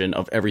foundation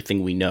of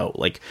everything we know.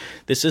 Like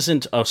this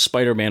isn't a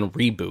Spider-Man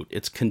reboot.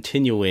 It's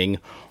continuing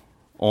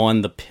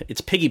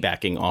it's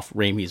piggybacking off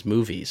Raimi's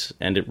movies,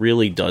 and it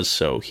really does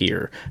so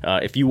here.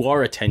 If you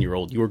are a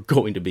 10-year-old, you are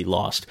going to be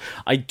lost.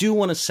 I do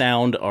want to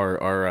sound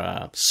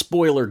our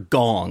spoiler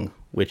gong,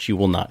 which you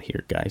will not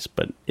hear, guys,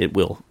 but it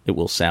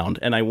will sound.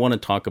 And I want to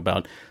talk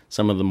about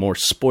some of the more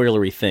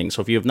spoilery things.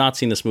 So if you have not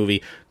seen this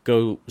movie,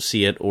 go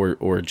see it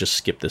or just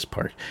skip this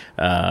part.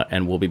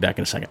 And we'll be back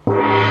in a second.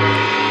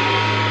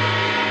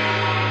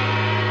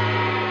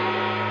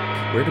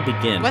 Where to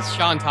begin? Let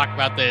Sean talk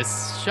about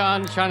this.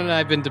 Sean and I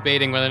have been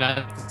debating whether or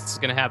not this is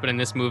going to happen in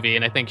this movie,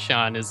 and I think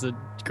Sean is a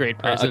great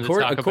person to talk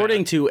about.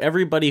 According to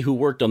everybody who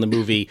worked on the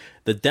movie,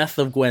 the death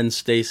of Gwen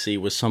Stacy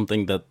was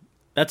something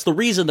that's the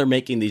reason they're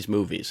making these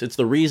movies. It's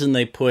the reason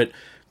they put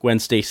Gwen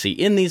Stacy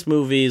in these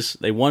movies.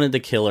 They wanted to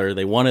kill her.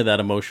 They wanted that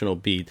emotional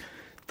beat.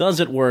 Does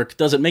it work?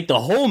 Does it make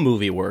the whole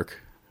movie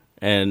work?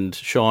 And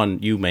Sean,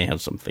 you may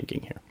have some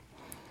thinking here.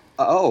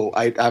 Oh,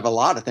 I have a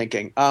lot of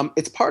thinking.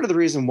 It's part of the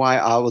reason why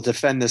I will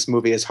defend this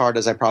movie as hard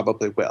as I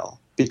probably will,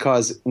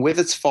 because with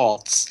its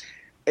faults,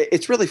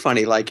 it's really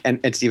funny. Like, and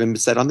it's even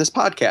said on this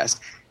podcast,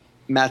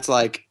 Matt's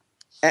like,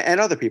 and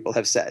other people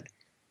have said,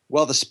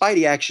 well, the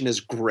Spidey action is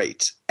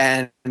great,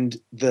 and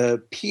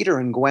the Peter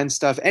and Gwen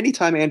stuff,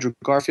 anytime Andrew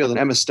Garfield and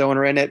Emma Stone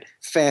are in it,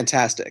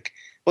 fantastic.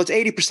 Well, it's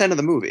 80% of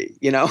the movie,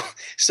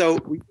 So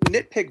we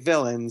nitpick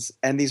villains,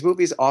 and these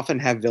movies often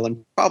have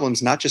villain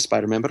problems, not just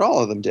Spider-Man, but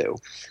all of them do.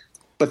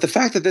 But the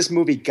fact that this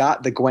movie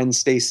got the Gwen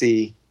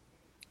Stacy,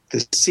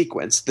 the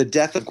sequence, the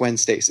death of Gwen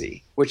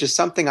Stacy, which is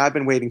something I've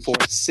been waiting for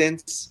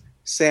since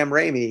Sam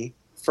Raimi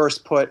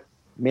first put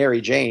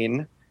Mary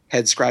Jane,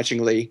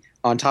 head-scratchingly,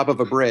 on top of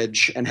a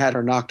bridge and had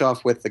her knocked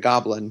off with the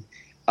Goblin.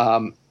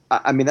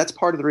 I mean, that's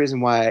part of the reason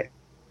why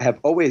I have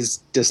always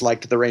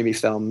disliked the Raimi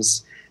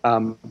films,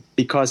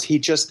 because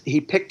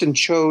he picked and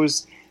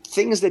chose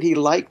things that he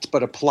liked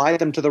but applied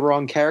them to the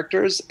wrong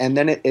characters, and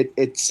then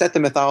it set the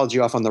mythology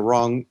off on the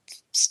wrong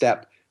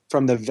step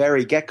from the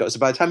very get-go.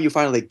 So by the time you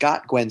finally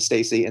got Gwen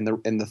Stacy in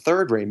the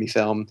third Raimi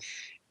film,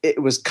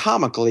 it was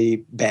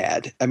comically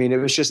bad. I mean, it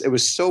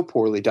was so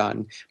poorly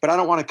done. But I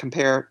don't want to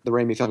compare the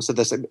Raimi films to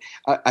this.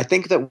 I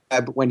think that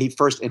Webb, when he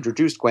first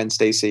introduced Gwen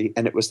Stacy,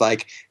 and it was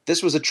like,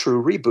 this was a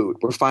true reboot.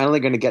 We're finally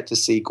going to get to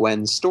see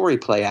Gwen's story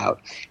play out.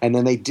 And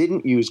then they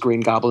didn't use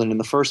Green Goblin in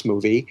the first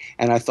movie.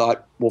 And I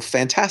thought, well,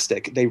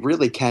 fantastic. They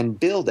really can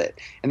build it.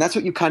 And that's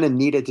what you kind of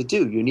needed to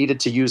do. You needed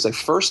to use a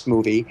first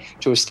movie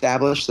to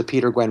establish the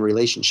Peter-Gwen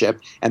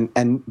relationship.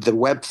 And the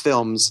Webb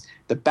films,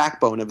 the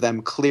backbone of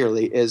them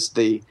clearly is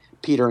the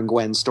Peter and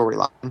Gwen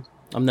storyline.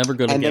 I'm never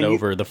going to get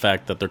over the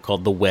fact that they're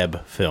called the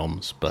Webb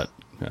films, but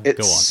go on.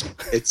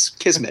 It's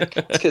kismet.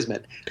 It's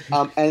kismet.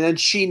 And then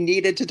she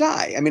needed to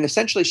die. I mean,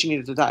 essentially, she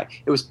needed to die.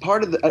 It was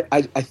part of the.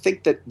 I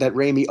think that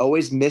Raimi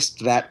always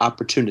missed that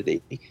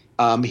opportunity.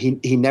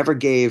 He never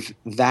gave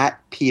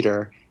that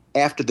Peter,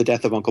 after the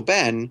death of Uncle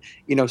Ben,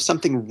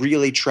 something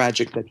really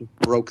tragic that just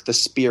broke the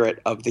spirit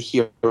of the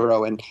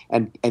hero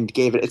and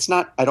gave it. It's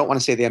not. I don't want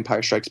to say the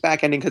Empire Strikes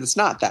Back ending, because it's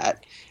not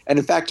that. And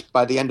in fact,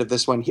 by the end of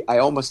this one, I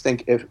almost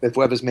think if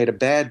Webb has made a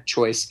bad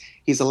choice,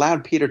 he's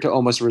allowed Peter to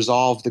almost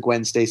resolve the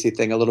Gwen Stacy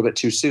thing a little bit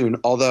too soon.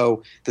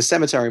 Although the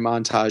cemetery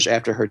montage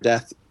after her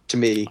death, to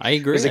me, I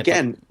agree. is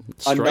again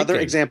another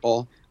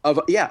example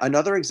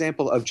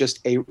of just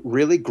a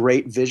really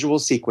great visual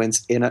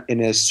sequence in a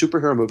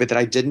superhero movie that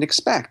I didn't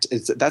expect.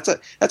 That's one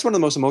of the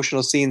most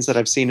emotional scenes that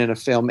I've seen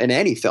in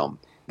any film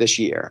this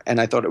year, and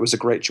I thought it was a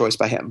great choice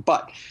by him.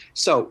 But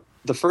so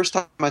the first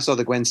time I saw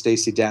the Gwen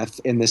Stacy death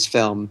in this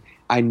film,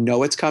 I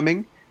know it's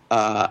coming.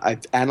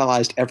 I've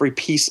analyzed every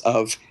piece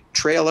of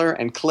trailer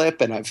and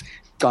clip, and I've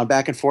gone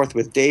back and forth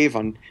with Dave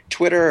on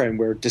Twitter, and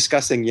we're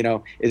discussing,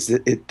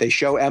 they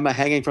show Emma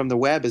hanging from the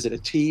web? Is it a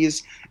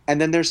tease?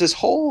 And then there's this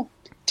whole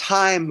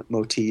time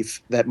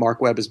motif that Mark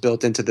Webb has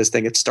built into this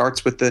thing. It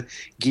starts with the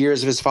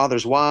gears of his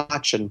father's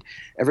watch, and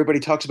everybody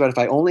talks about if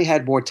I only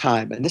had more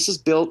time. And this is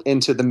built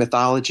into the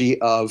mythology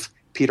of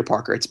Peter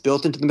Parker. It's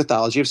built into the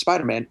mythology of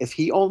Spider-Man. If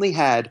he only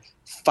had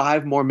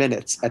 5 more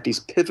minutes at these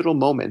pivotal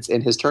moments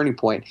in his turning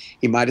point,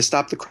 he might have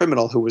stopped the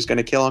criminal who was going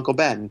to kill Uncle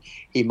Ben.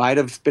 He might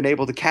have been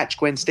able to catch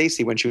Gwen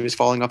Stacy when she was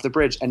falling off the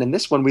bridge. And in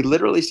this one, we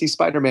literally see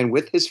Spider-Man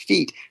with his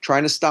feet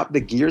trying to stop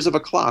the gears of a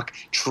clock,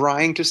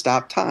 trying to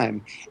stop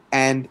time.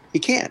 And he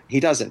can't.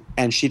 He doesn't.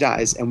 And she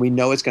dies. And we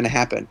know it's going to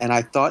happen. And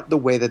I thought the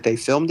way that they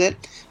filmed it,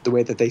 the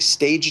way that they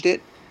staged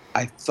it,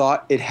 I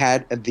thought it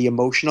had the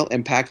emotional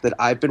impact that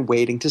I've been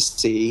waiting to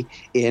see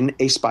in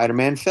a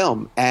Spider-Man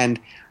film. And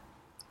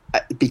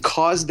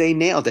because they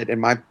nailed it, in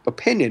my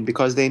opinion,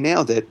 because they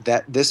nailed it,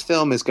 that this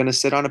film is going to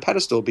sit on a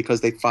pedestal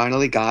because they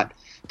finally got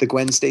the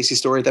Gwen Stacy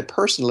story that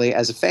personally,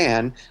 as a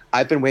fan,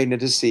 I've been waiting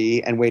to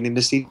see and waiting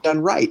to see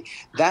done right.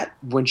 That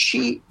when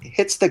she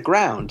hits the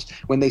ground,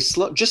 when they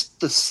just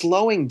the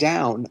slowing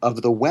down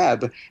of the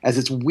web as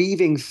it's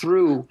weaving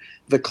through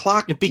the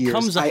clock it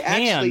becomes gears, a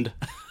hand.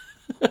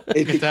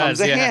 It becomes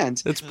does, a yeah.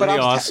 hand. It's pretty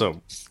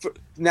awesome.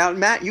 Now,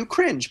 Matt, you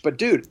cringe, but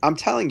dude, I'm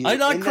telling you, I'm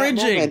not in that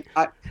cringing. moment,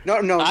 no,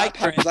 I not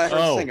Patches. I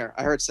heard Singer.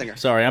 I heard Singer.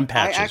 Sorry, I'm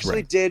Patches. I actually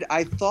right. did.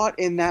 I thought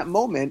in that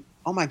moment,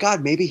 oh my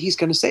God, maybe he's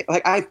going to save.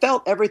 Like I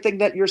felt everything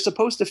that you're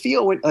supposed to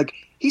feel when, like,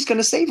 he's going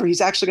to save her. He's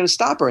actually going to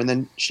stop her, and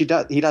then he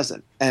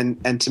doesn't.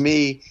 And to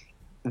me,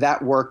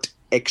 that worked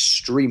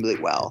extremely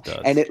well.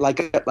 And it like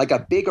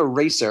a big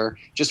eraser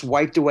just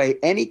wiped away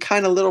any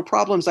kind of little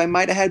problems I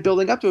might have had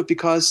building up to it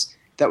because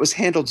that was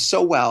handled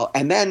so well.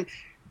 And then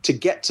to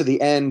get to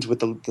the end with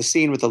the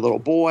scene with the little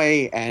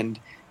boy and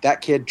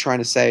that kid trying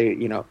to say,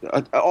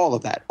 all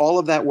of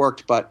that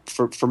worked. But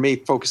for me,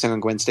 focusing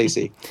on Gwen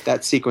Stacy,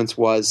 that sequence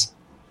was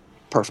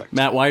perfect.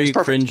 Matt, why are you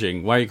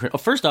cringing? Why are you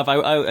First off,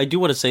 I do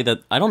want to say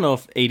that I don't know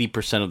if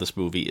 80% of this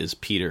movie is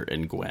Peter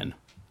and Gwen.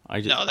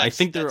 I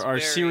think there are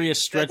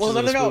serious stretches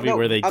of this movie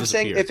where they disappear. I'm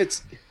saying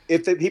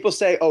if the people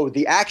say, oh,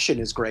 the action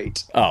is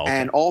great, okay.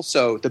 and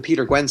also the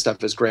Peter Gwen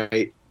stuff is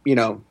great,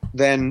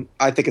 then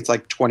I think it's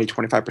like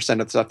 20-25% of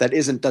the stuff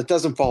that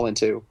doesn't fall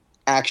into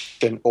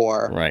action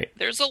or right.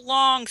 There's a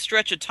long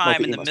stretch of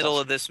time in the middle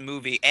of this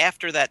movie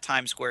after that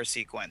Times Square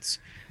sequence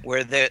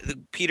where the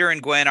Peter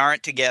and Gwen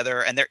aren't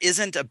together, and there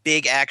isn't a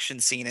big action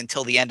scene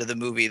until the end of the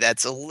movie.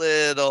 That's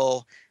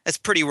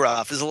pretty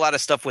rough. There's a lot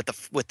of stuth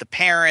with the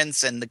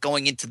parents and the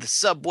going into the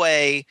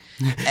subway.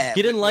 You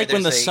didn't like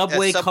when the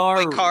subway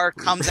car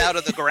comes out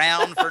of the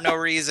ground for no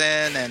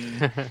reason,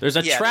 and there's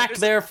a track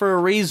there for a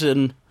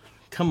reason.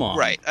 Come on.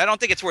 Right. I don't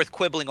think it's worth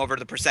quibbling over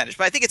the percentage,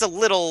 but I think it's a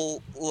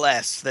little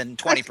less than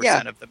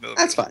 20% of the movie.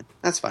 That's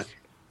fine.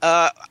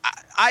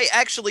 I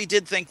actually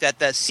did think that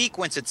the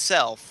sequence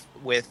itself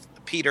with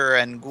Peter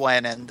and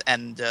Gwen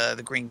and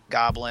the Green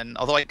Goblin,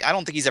 although I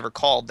don't think he's ever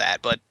called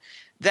that, but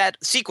that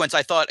sequence,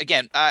 I thought,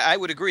 again, I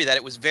would agree that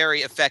it was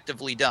very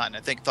effectively done.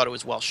 I thought it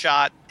was well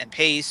shot and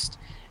paced,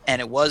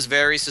 and it was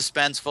very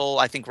suspenseful.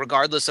 I think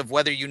regardless of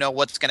whether you know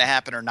what's going to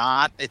happen or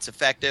not, it's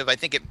effective. I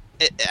think it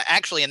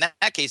actually, in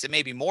that case, it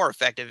may be more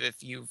effective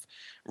if you've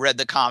read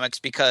the comics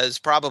because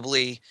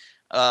probably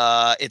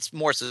it's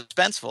more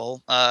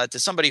suspenseful. To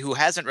somebody who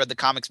hasn't read the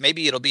comics,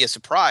 maybe it'll be a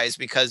surprise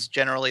because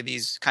generally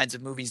these kinds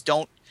of movies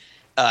don't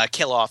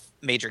kill off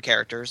major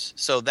characters.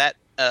 So that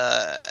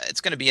it's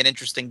going to be an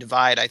interesting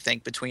divide, I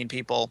think, between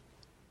people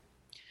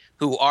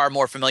who are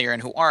more familiar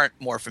and who aren't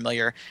more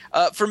familiar.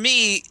 For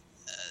me,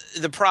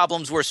 the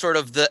problems were sort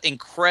of the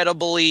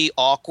incredibly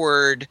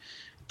awkward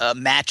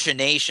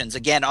machinations,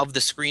 again, of the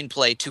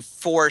screenplay to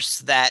force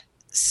that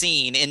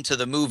scene into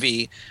the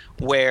movie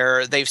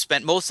where they've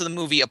spent most of the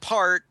movie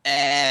apart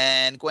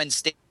and Gwen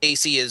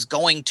Stacy is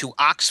going to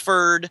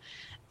Oxford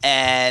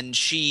and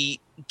she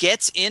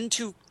gets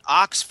into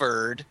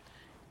Oxford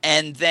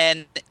and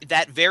then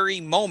that very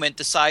moment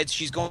decides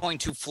she's going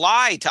to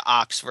fly to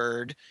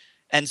Oxford,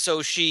 and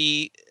so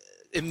she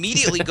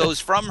immediately goes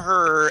from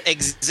her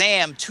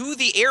exam to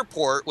the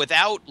airport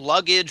without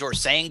luggage or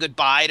saying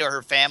goodbye to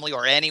her family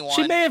or anyone.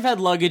 She may have had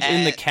luggage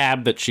in the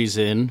cab that she's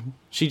in.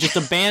 She just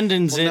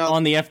abandons it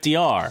on the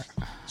FDR.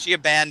 She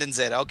abandons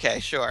it. Okay,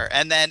 sure.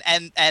 And then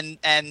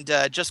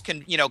just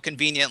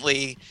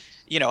conveniently,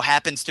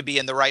 happens to be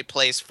in the right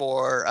place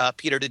for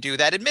Peter to do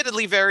that.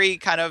 Admittedly, very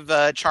kind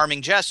of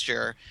charming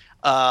gesture.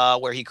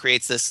 Where he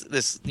creates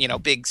this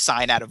big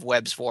sign out of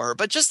webs for her,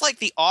 but just like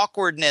the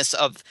awkwardness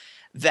of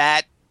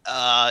that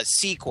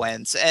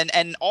sequence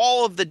and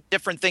all of the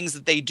different things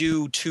that they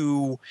do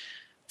to,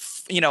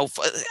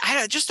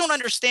 I just don't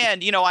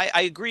understand.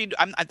 I agreed.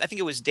 I think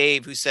it was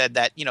Dave who said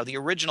that the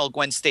original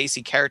Gwen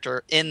Stacy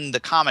character in the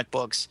comic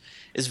books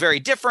is very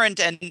different,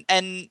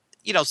 and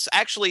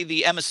actually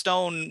the Emma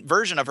Stone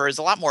version of her is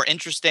a lot more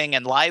interesting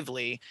and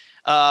lively.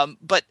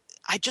 But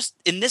I just,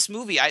 in this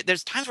movie,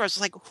 there's times where I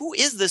was like, who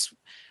is this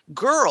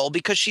girl?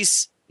 Because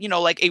she's,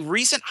 like a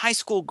recent high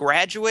school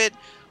graduate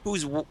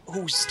who's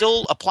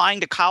still applying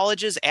to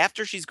colleges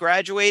after she's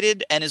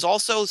graduated and is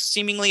also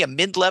seemingly a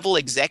mid-level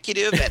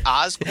executive at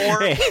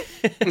Oscorp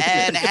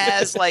and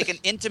has like an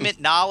intimate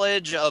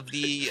knowledge of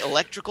the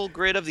electrical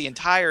grid of the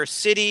entire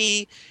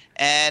city.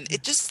 And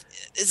it just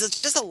is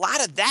just a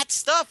lot of that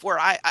stuff where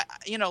I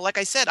like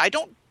I said, I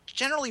don't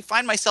generally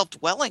find myself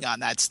dwelling on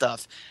that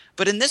stuff.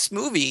 But in this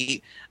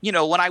movie,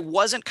 when I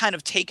wasn't kind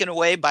of taken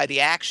away by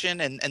the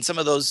action and some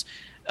of those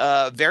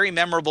very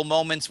memorable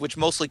moments, which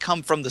mostly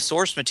come from the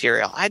source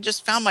material, I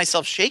just found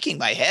myself shaking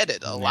my head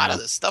at a lot of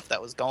the stuff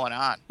that was going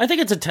on. I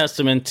think it's a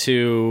testament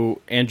to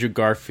Andrew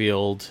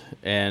Garfield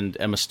and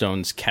Emma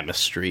Stone's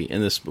chemistry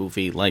in this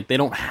movie. Like, they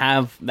don't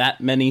have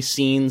that many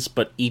scenes,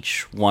 but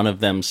each one of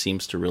them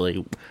seems to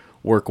really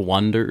work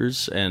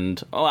wonders.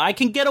 And I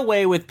can get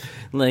away with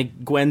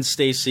like Gwen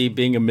Stacy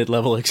being a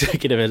mid-level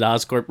executive at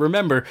Oscorp.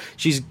 Remember,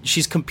 she's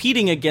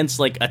competing against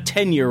like a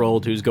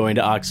 10-year-old who's going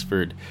to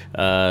Oxford.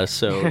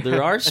 So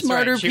there are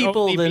smarter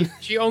people than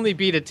she only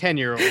beat a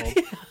 10-year-old.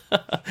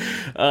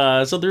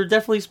 So there are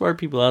definitely smart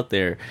people out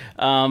there.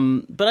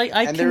 But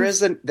there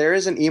is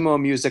an emo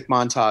music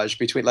montage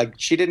between, like,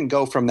 she didn't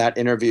go from that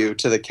interview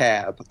to the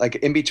cab. Like,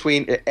 in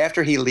between,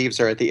 after he leaves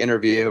her at the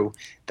interview,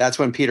 that's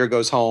when Peter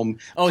goes home.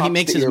 Oh, he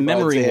makes his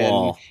memory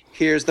wall.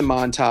 Here's the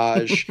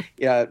montage.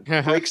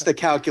 Breaks the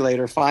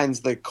calculator,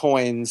 finds the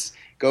coins,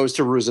 goes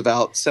to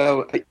Roosevelt.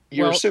 So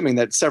you're assuming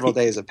that several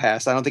days have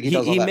passed. I don't think he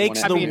does all that.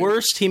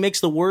 He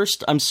makes the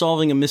worst I'm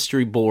solving a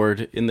mystery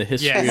board in the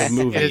history of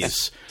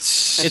movies.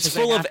 It's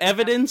full of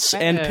evidence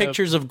and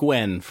pictures of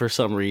Gwen for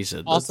some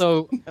reason.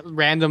 Also,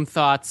 random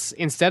thoughts,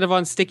 instead of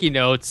on sticky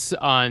notes,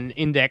 on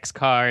index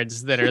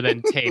cards that are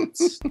then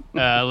taped.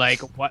 Like,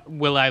 what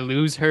will I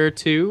lose her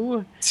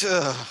to?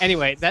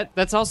 Anyway,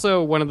 that's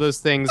also one of those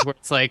things where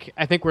it's like,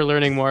 I think we're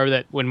learning more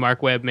that when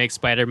Mark Webb makes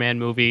Spider-Man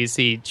movies,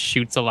 he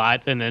shoots a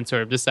lot and then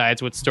sort of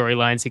decides what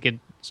storylines he could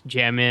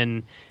jam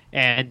in.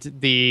 And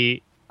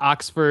the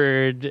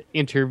Oxford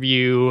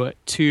interview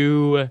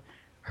to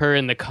her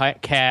in the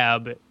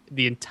cab,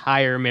 the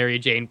entire Mary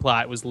Jane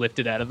plot was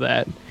lifted out of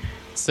that.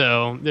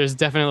 So that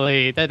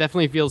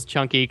definitely feels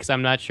chunky, because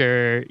I'm not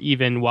sure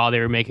even while they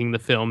were making the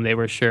film they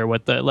were sure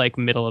what the like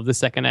middle of the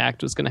second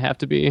act was going to have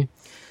to be.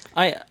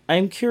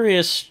 I'm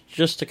curious,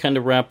 just to kind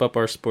of wrap up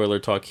our spoiler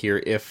talk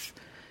here, if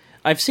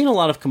I've seen a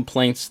lot of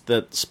complaints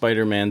that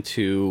Spider-Man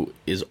 2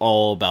 is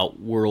all about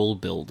world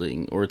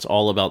building, or it's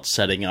all about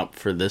setting up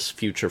for this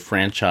future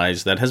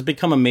franchise that has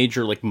become a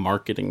major like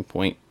marketing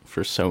point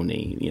for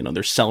Sony.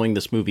 They're selling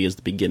this movie as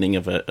the beginning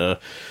of it's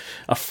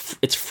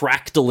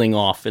fractaling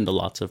off into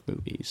lots of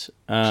movies.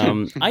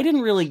 I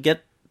didn't really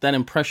get that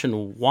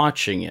impression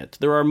watching it.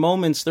 There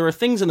are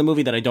things in the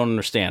movie that I don't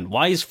understand.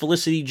 Why is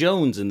Felicity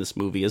Jones in this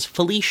movie as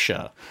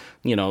Felicia?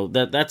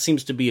 That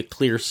seems to be a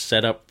clear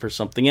setup for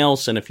something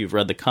else, and if you've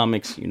read the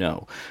comics,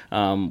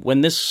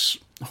 when this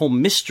whole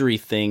mystery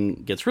thing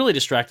gets really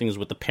distracting is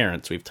with the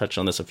parents. We've touched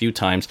on this a few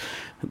times.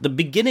 The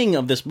beginning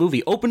of this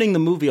movie, opening the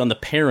movie on the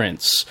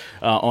parents,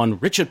 on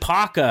Richard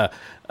Parker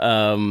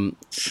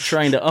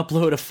trying to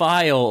upload a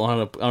file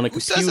on a computer. Who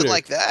says it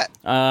like that?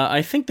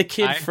 I think the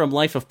kid from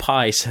Life of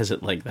Pi says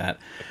it like that.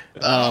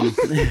 I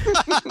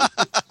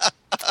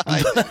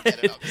didn't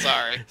get it. I'm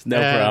sorry. No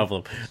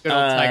problem.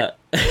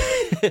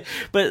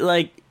 But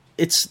like,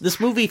 this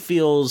movie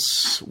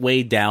feels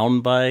weighed down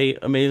by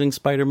Amazing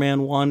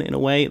Spider-Man 1 in a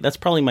way. That's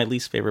probably my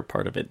least favorite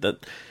part of it.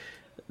 That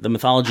the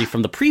mythology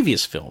from the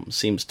previous film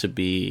seems to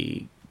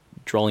be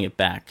drawing it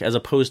back, as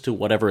opposed to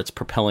whatever it's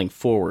propelling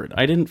forward.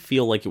 I didn't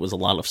feel like it was a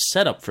lot of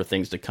setup for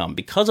things to come.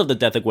 Because of the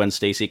death of Gwen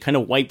Stacy, it kind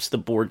of wipes the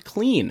board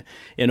clean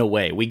in a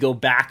way. We go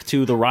back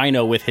to the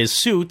Rhino with his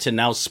suit, and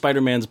now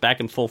Spider-Man's back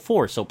in full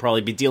force. He'll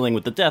probably be dealing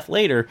with the death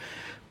later.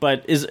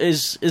 But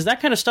is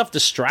that kind of stuff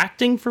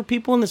distracting for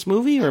people in this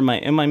movie, or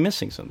am I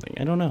missing something?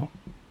 I don't know.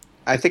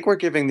 I think we're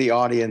giving the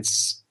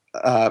audience.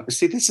 That's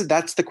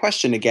the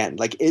question again.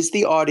 Like, is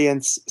the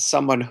audience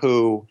someone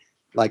who,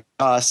 like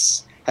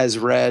us, has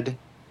read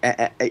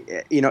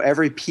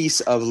every piece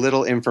of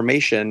little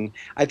information?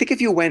 I think if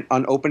you went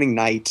on opening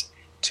night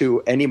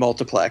to any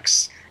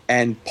multiplex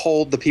and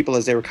polled the people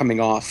as they were coming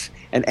off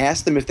and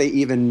asked them if they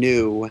even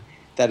knew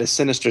that a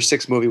Sinister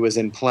Six movie was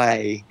in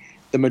play,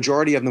 the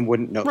majority of them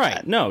wouldn't know that.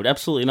 Right. No,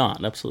 absolutely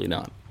not. Absolutely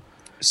not.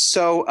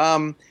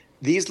 So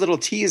these little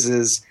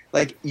teases,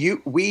 like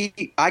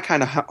I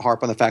kind of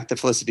harp on the fact that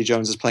Felicity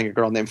Jones is playing a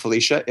girl named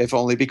Felicia, if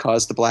only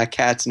because the Black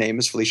Cat's name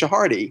is Felicia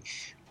Hardy.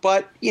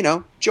 But,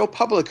 Joe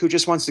Public, who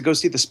just wants to go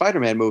see the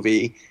Spider-Man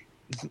movie,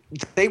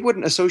 they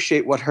wouldn't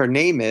associate what her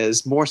name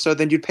is more so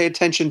than you'd pay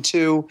attention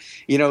to,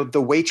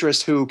 the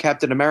waitress who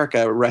Captain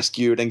America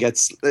rescued and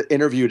gets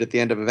interviewed at the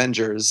end of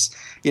Avengers.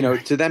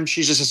 To them,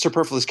 she's just a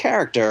superfluous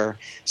character.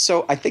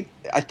 So I think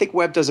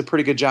Webb does a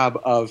pretty good job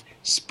of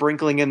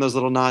sprinkling in those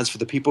little nods for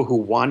the people who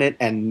want it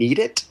and need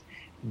it.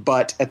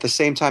 but at the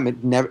same time,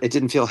 it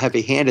didn't feel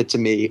heavy-handed to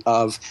me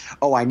of,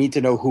 oh, I need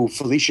to know who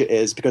Felicia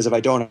is, because if I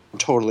don't, I'm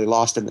totally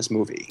lost in this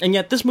movie. And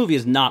yet, this movie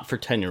is not for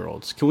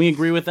 10-year-olds. Can we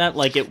agree with that?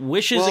 Like, it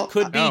wishes it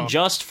could be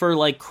just for,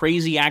 like,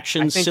 crazy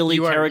action, silly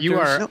characters. You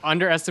are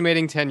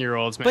underestimating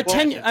 10-year-olds, man. But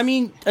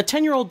a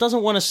 10-year-old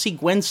doesn't want to see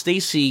Gwen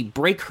Stacy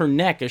break her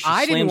neck as she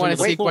slams into the floor. I didn't want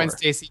to see Gwen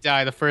Stacy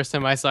die the first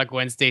time I saw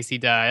Gwen Stacy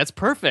die. That's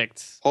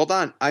perfect. Hold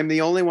on. I'm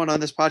the only one on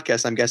this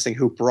podcast, I'm guessing,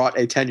 who brought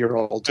a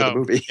 10-year-old to the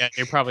movie. Yeah,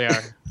 you probably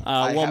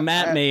are.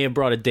 Matt may have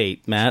brought a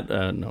date. Matt,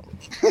 no.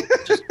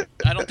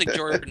 I don't think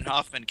Jordan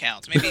Hoffman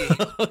counts. Maybe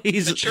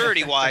he's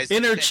maturity-wise.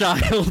 Inner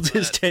child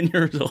is 10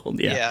 years old.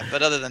 Yeah,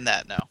 but other than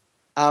that, no.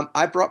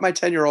 I brought my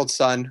 10-year-old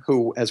son,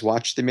 who has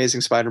watched The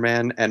Amazing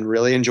Spider-Man and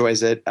really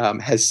enjoys it,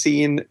 has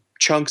seen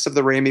chunks of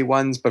the Raimi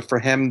ones, but for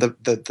him,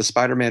 the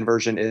Spider-Man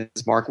version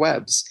is Mark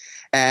Webb's.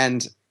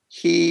 And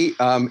he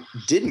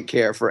didn't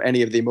care for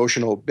any of the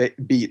emotional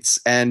beats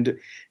and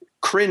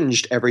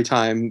cringed every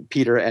time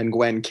Peter and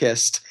Gwen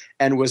kissed,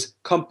 and was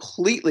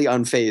completely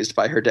unfazed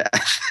by her death.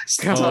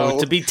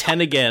 To be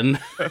 10 again.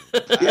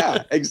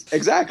 Yeah,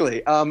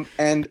 exactly.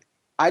 And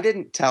I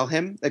didn't tell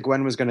him that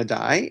Gwen was going to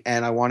die,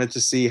 and I wanted to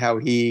see how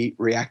he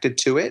reacted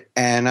to it.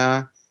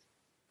 And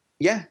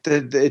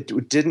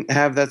it didn't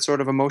have that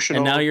sort of emotional.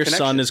 And now your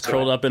connection. son is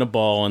curled up in a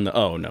ball, and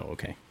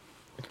okay.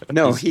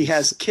 No, he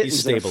has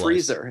kittens in a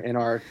freezer in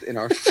our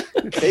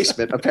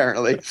basement,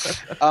 apparently.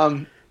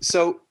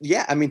 So,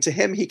 yeah, I mean, to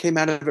him, he came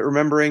out of it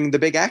remembering the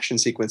big action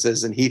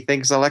sequences, and he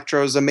thinks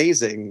Electro's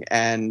amazing,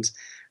 and,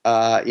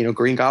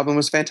 Green Goblin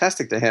was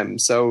fantastic to him.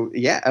 So,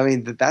 yeah, I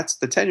mean, that's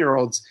the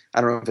 10-year-old's,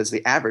 I don't know if it's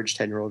the average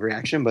 10-year-old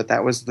reaction, but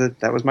that was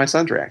my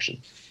son's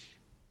reaction.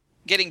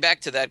 Getting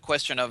back to that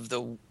question of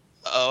the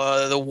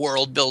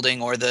world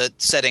building or the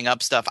setting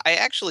up stuff,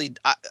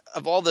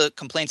 of all the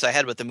complaints I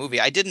had with the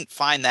movie, I didn't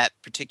find that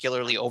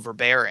particularly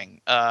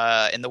overbearing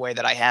in the way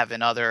that I have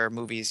in other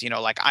movies,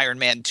 like Iron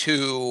Man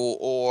 2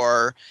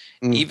 or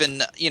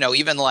even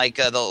like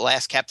the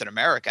last Captain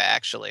America,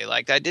 actually.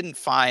 Like, I didn't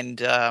find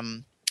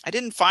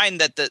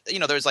that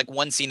there's like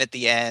one scene at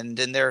the end,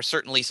 and there are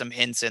certainly some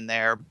hints in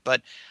there,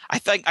 but I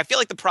feel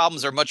like the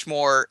problems are much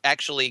more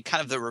actually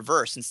kind of the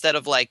reverse. Instead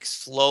of like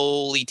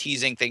slowly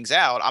teasing things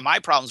out, my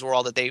problems were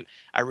all that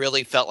I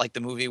really felt like the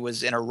movie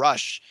was in a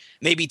rush,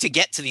 maybe to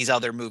get to these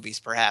other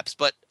movies perhaps,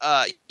 but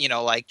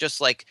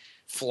just like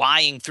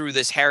flying through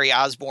this Harry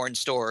Osborn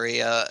story,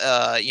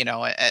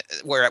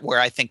 where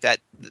I think that,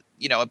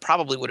 it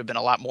probably would have been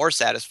a lot more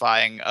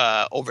satisfying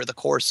over the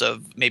course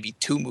of maybe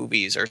 2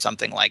 movies or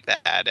something like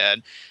that.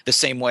 And the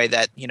same way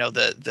that,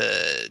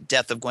 the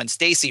death of Gwen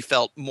Stacy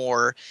felt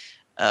more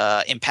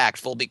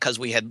impactful because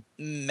we had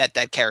met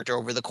that character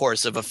over the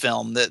course of a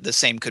film. The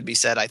same could be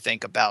said, I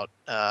think, about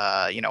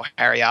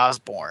Harry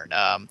Osborn.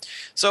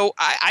 So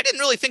I didn't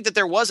really think that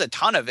there was a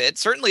ton of it.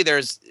 Certainly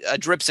there's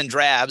drips and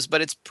drabs, but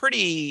it's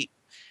pretty.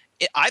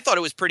 I thought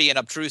it was pretty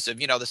unobtrusive.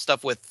 The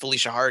stuff with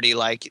Felicia Hardy.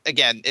 Like,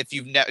 again, if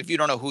you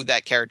don't know who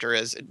that character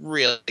is, it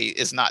really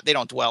is not. They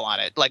don't dwell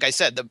on it. Like I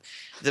said,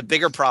 the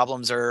bigger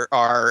problems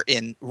are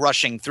in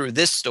rushing through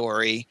this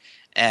story.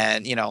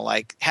 And,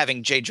 like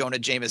having J. Jonah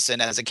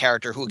Jameson as a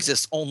character who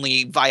exists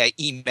only via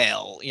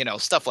email,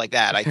 stuff like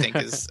that, I think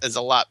is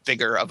a lot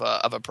bigger of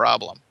a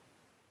problem.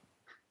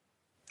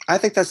 I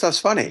think that stuff's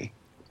funny.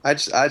 I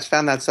just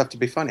found that stuff to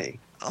be funny.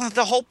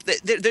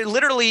 They're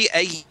literally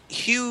a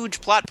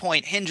huge plot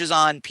point hinges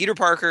on Peter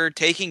Parker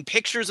taking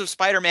pictures of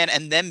Spider-Man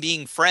and them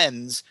being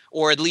friends,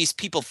 or at least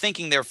people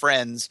thinking they're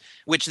friends,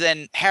 which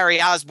then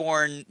Harry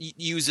Osborn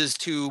uses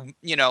to,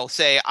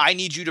 say, I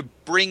need you to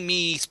bring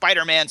me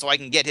Spider-Man so I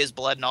can get his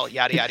blood and all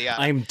yada, yada,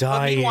 yada. I'm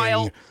dying.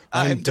 Meanwhile,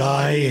 I'm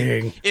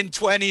dying. In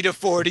 20 to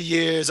 40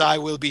 years, I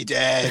will be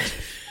dead.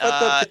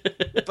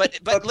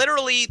 But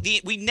literally,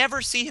 we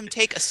never see him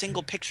take a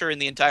single picture in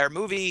the entire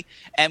movie,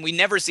 and we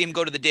never see him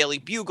go to the Daily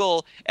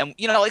Bugle, and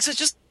it's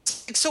just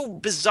so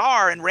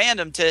bizarre and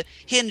random to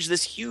hinge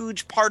this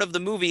huge part of the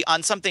movie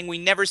on something we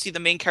never see the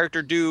main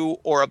character do,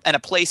 and a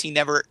place he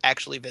never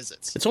actually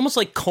visits. It's almost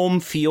like Colm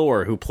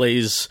Feore, who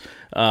plays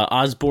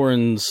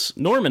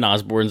Norman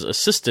Osborn's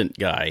assistant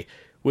guy,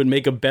 would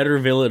make a better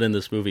villain in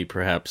this movie,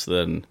 perhaps,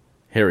 than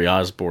Harry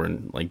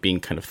Osborn, like being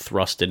kind of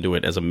thrust into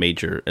it as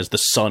the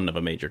son of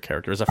a major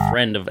character, as a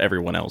friend of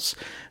everyone else.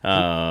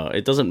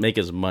 It doesn't make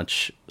as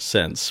much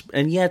sense.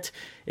 And yet,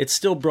 it's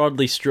still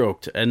broadly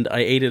stroked, and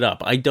I ate it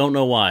up. I don't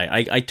know why.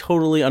 I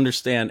totally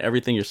understand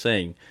everything you're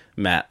saying,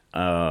 Matt.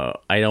 I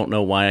don't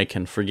know why I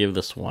can forgive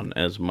this one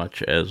as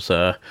much as...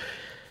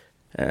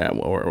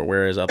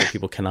 whereas other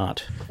people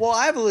cannot. Well,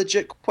 I have a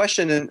legit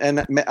question,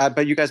 and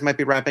but you guys might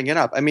be wrapping it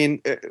up. I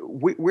mean,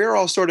 we're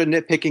all sort of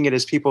nitpicking it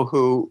as people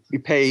who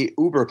pay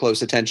uber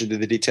close attention to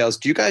the details.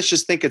 Do you guys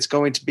just think it's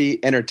going to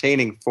be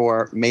entertaining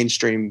for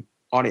mainstream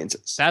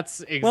audiences?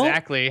 That's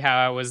exactly how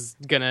I was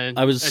gonna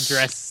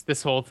address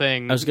this whole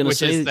thing. I was gonna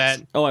say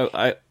that.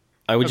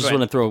 I would just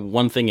want to throw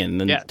one thing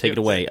in and then take it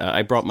away.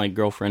 I brought my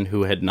girlfriend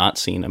who had not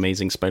seen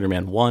Amazing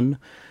Spider-Man 1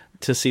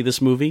 to see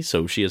this movie,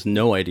 so she has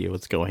no idea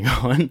what's going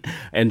on,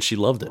 and she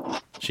loved it.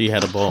 She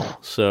had a ball.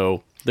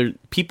 So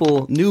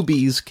People,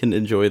 newbies, can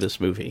enjoy this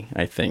movie,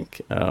 I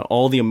think.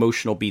 All the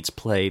emotional beats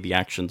play, the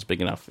action's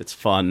big enough, it's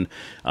fun.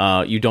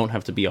 You don't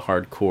have to be a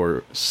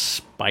hardcore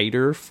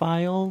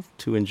Spider-phile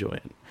to enjoy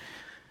it.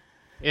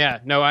 Yeah,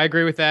 no, I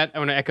agree with that. I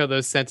want to echo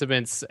those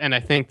sentiments, and I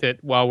think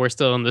that while we're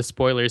still in the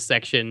spoilers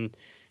section,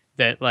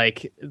 that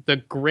like the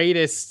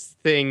greatest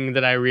thing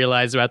that I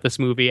realized about this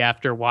movie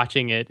after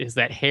watching it is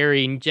that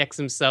Harry injects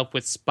himself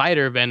with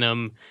spider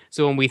venom.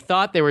 So when we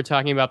thought they were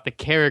talking about the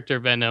character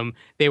Venom,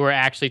 they were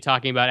actually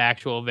talking about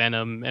actual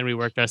venom, and we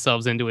worked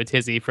ourselves into a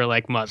tizzy for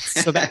like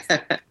months. So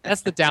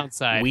that's the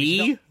downside.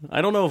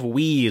 I don't know if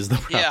we is the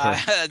proper.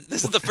 Yeah,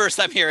 this is the first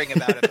I'm hearing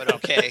about it, but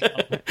okay.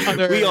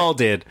 We all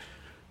did.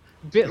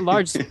 Bit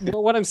large.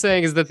 What I'm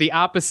saying is that the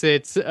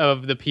opposite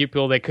of the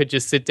people that could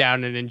just sit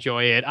down and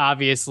enjoy it,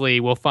 obviously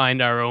we'll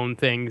find our own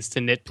things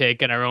to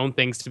nitpick and our own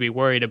things to be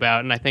worried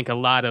about. And I think a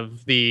lot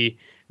of the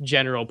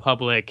general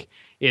public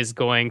is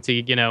going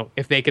to,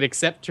 if they could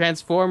accept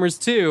Transformers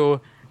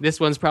 2, this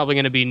one's probably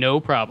going to be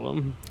no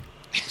problem.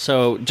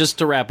 So just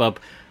to wrap up,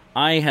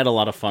 I had a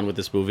lot of fun with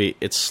this movie.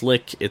 It's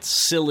slick,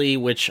 it's silly,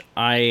 which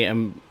I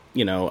am...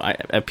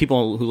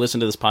 people who listen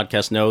to this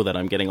podcast know that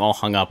I'm getting all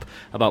hung up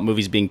about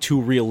movies being too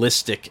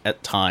realistic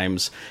at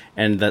times,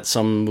 and that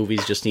some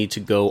movies just need to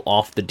go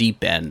off the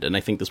deep end, and I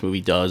think this movie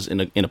does in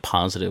a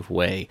positive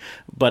way.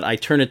 But I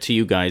turn it to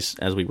you guys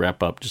as we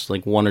wrap up, just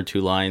like one or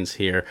two lines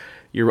here.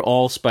 You're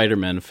all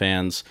Spider-Man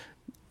fans.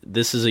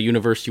 This is a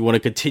universe you want to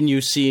continue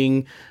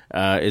seeing.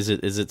 Is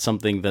it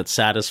something that's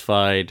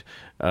satisfied?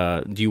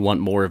 Do you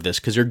want more of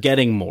this? Because you're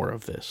getting more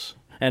of this.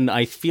 And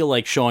I feel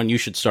like, Sean, you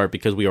should start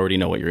because we already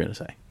know what you're going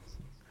to say.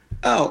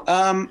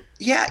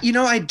 Yeah,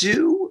 I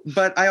do,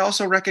 but I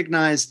also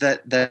recognize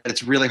that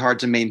it's really hard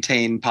to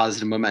maintain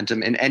positive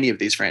momentum in any of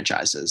these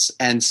franchises.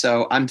 And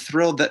so I'm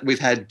thrilled that we've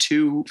had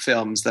two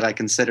films that I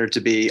consider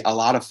to be a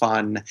lot of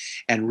fun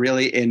and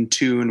really in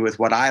tune with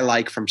what I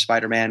like from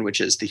Spider-Man,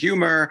 which is the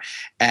humor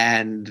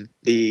and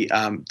the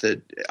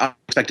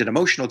unexpected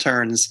emotional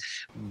turns.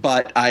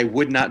 But I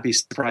would not be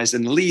surprised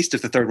in the least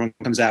if the third one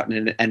comes out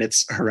and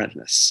it's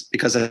horrendous,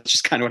 because that's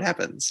just kind of what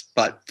happens.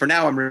 But for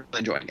now, I'm really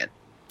enjoying it.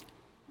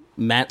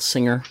 Matt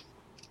Singer.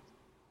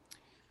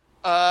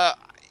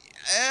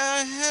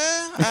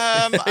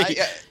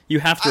 You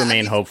have to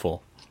remain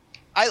hopeful.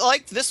 I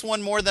liked this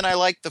one more than I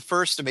liked the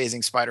first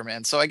Amazing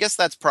Spider-Man, so I guess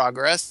that's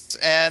progress.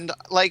 And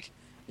a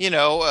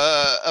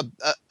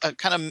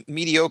kind of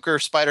mediocre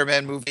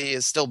Spider-Man movie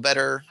is still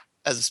better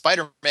as a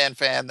Spider-Man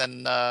fan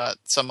than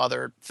some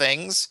other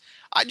things.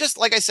 I just,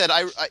 like I said,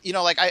 I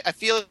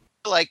feel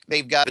like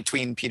they've got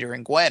between Peter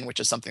and Gwen, which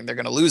is something they're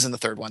going to lose in the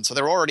third one. So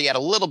they're already at a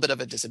little bit of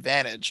a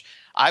disadvantage.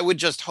 I would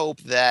just hope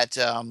that,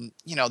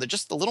 there's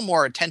just a little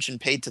more attention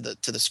paid to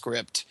the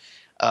script.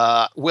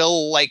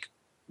 Will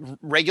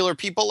regular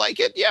people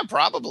like it? Yeah,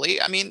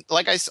 probably. I mean,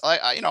 like I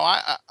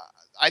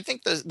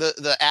think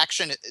the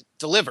action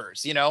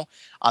delivers,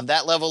 on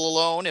that level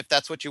alone. If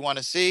that's what you want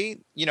to see,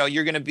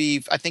 you're going to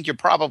be, I think you're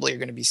probably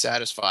going to be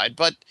satisfied,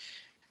 but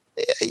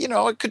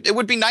it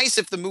would be nice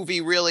if the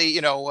movie really,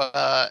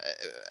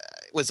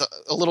 was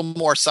a little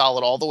more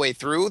solid all the way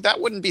through.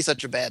 That wouldn't be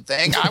such a bad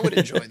thing. I would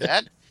enjoy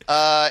that.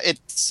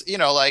 It's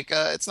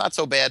it's not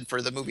so bad for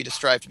the movie to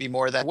strive to be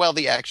more than, well,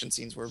 the action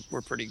scenes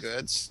were pretty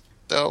good.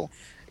 So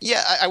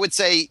yeah, I would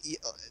say,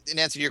 in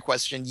answer to your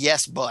question,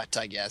 yes, but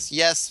I guess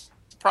yes,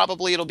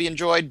 probably it'll be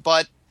enjoyed,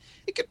 but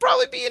it could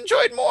probably be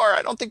enjoyed more.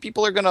 I don't think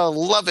people are going to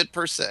love it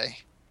per se.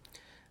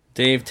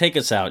 Dave, take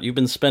us out. You've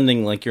been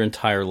spending your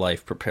entire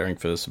life preparing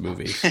for this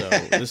movie, so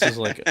this is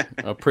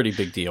a pretty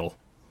big deal.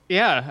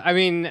 Yeah, I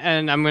mean,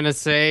 and I'm going to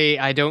say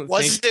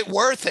Was it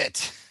worth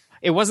it?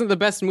 It wasn't the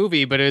best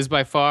movie, but it was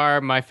by far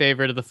my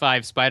favorite of the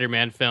 5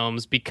 Spider-Man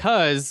films,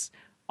 because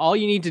all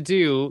you need to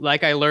do,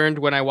 like I learned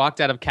when I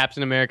walked out of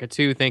Captain America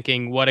 2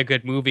 thinking, what a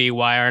good movie,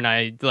 why aren't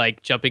I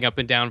jumping up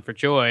and down for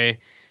joy?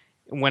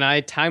 When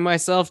I tie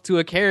myself to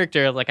a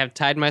character, like I've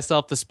tied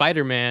myself to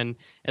Spider-Man,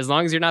 as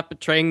long as you're not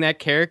betraying that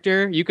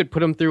character, you could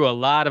put him through a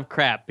lot of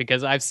crap,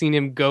 because I've seen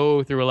him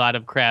go through a lot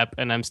of crap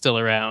and I'm still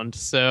around.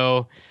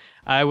 So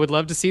I would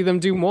love to see them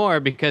do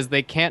more, because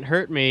they can't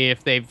hurt me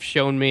if they've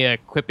shown me a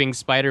quipping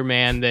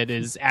Spider-Man that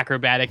is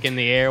acrobatic in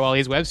the air while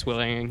he's web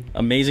swinging.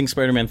 Amazing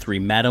Spider-Man 3,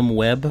 Madam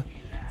Web.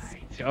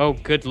 Oh,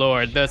 good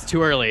Lord. That's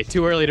too early.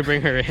 Too early to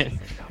bring her in.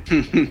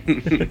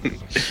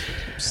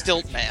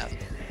 Stilt Man.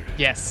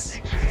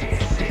 Yes.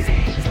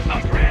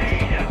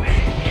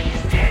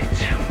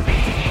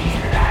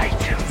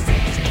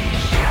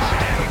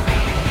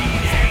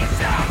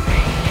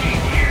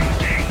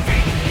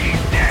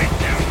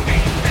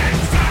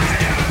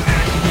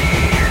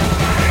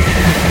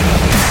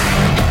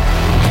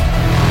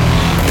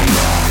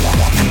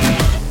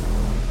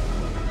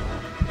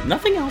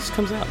 Nothing else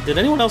comes out. Did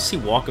anyone else see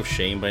Walk of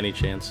Shame by any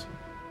chance?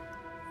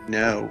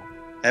 No.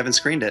 I haven't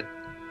screened it.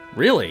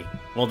 Really?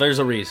 Well, there's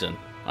a reason.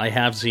 I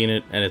have seen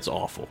it, and it's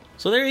awful.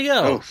 So there you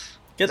go. Oh,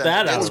 Get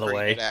that out of the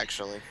way. Good,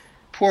 actually.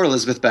 Poor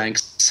Elizabeth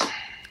Banks.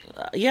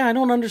 Yeah, I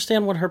don't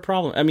understand what her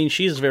problem... I mean,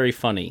 she's very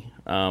funny,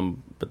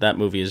 but that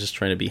movie is just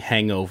trying to be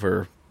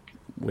Hangover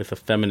with a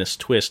feminist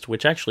twist,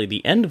 which actually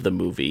the end of the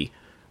movie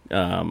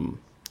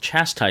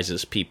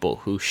chastises people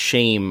who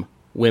shame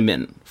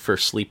women for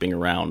sleeping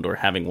around or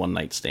having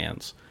one-night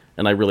stands.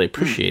 And I really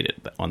appreciate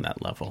it on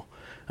that level.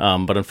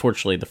 But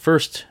unfortunately, the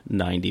first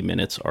 90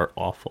 minutes are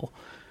awful.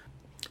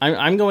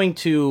 I'm going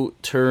to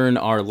turn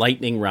our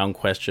lightning round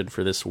question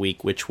for this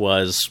week, which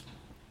was,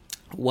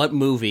 what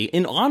movie,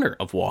 in honor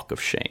of Walk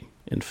of Shame,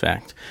 in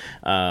fact,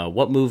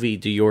 what movie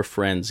do your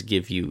friends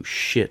give you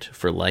shit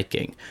for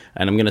liking?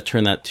 And I'm going to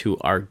turn that to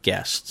our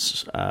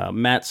guests.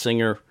 Matt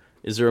Singer,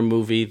 is there a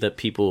movie that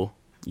people,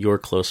 your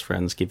close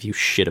friends, give you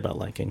shit about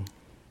liking?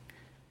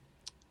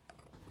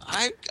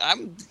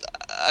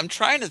 I'm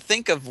trying to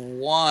think of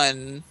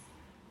one,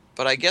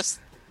 but I guess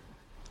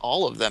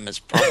all of them is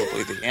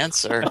probably the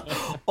answer.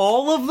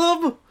 All of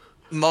them?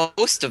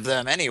 Most of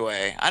them,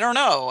 anyway. I don't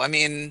know. I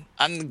mean,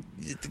 I'm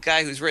the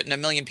guy who's written a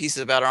million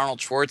pieces about Arnold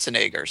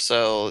Schwarzenegger,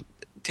 so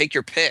take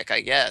your pick,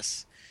 I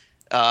guess.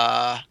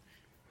 The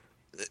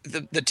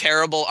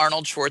terrible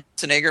Arnold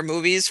Schwarzenegger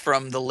movies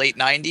from the late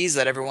 90s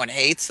that everyone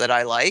hates that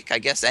I like. I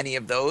guess any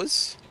of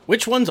those.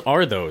 Which ones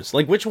are those?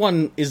 Like, which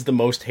one is the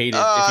most hated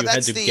if you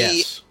had to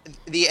guess?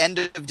 The End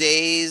of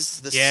Days,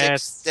 The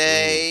Sixth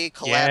Day,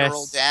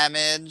 Collateral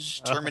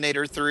Damage,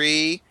 Terminator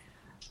 3.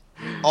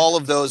 All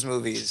of those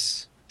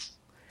movies.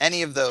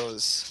 Any of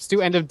those. Let's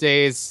do End of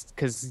Days,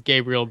 because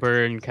Gabriel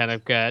Byrne kind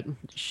of got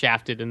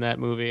shafted in that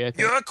movie, I think.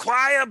 You're a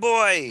choir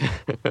boy!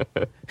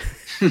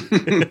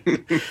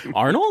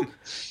 Arnold?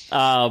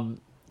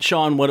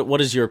 Sean,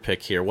 what is your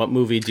pick here? What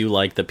movie do you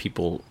like that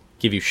people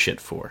give you shit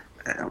for?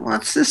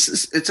 What's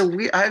this? It's a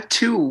weird. I have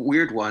two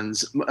weird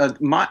ones.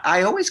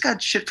 I always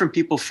got shit from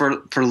people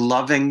for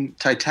loving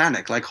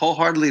Titanic, like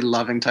wholeheartedly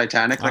loving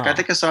Titanic. Like I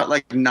think I saw it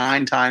like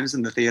 9 times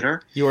in the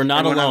theater. You are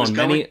not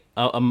alone.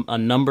 A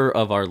number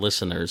of our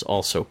listeners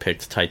also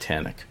picked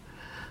Titanic.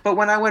 But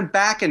when I went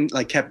back and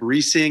like kept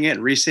re-seeing it,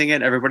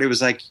 everybody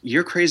was like,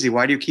 "You're crazy.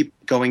 Why do you keep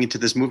going into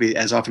this movie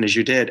as often as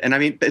you did?" And I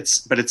mean,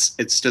 it's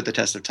stood the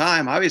test of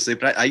time, obviously.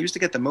 But I used to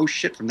get the most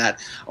shit from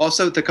that.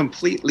 Also, the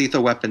complete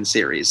Lethal Weapon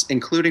series,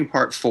 including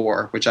Part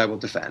 4, which I will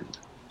defend.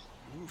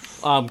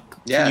 Can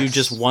you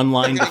just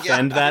one-line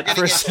defend that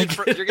for a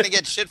second? You're gonna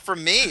get shit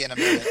from me in a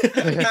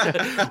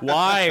minute.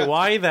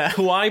 Why that?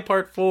 Why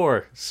Part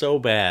 4 so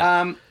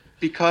bad?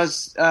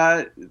 Because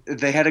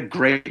they had a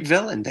great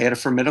villain. They had a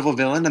formidable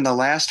villain, and the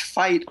last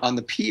fight on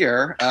the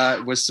pier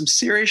was some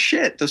serious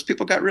shit. Those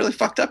people got really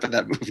fucked up in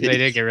that movie. They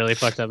did get really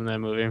fucked up in that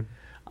movie.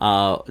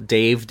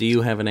 Dave, do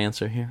you have an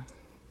answer here?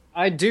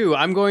 I do.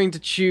 I'm going to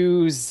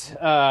choose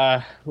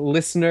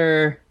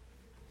listener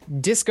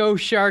Disco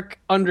Shark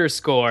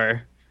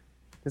 _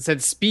 It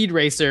said Speed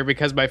Racer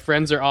because my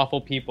friends are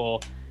awful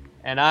people.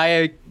 And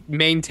I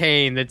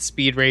maintain that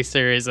Speed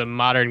Racer is a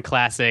modern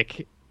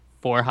classic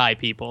for high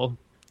people.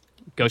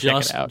 Go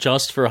check it out.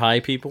 Just for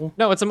high people?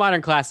 No, it's a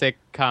modern classic,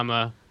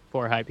 for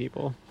high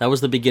people. That was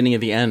the beginning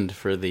of the end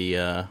for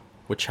the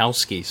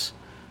Wachowskis.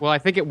 Well, I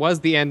think it was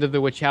the end of the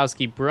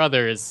Wachowski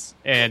brothers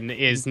and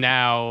is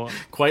now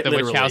quite the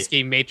literally.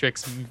 Wachowski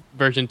Matrix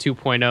version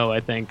 2.0, I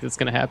think, is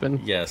going to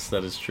happen. Yes,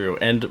 that is true.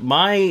 And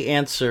my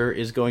answer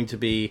is going to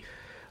be...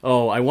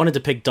 Oh, I wanted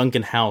to pick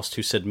Duncan Houst,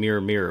 who said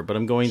Mirror, Mirror, but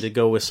I'm going to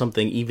go with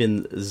something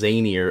even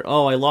zanier.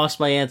 Oh, I lost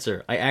my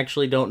answer. I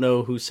actually don't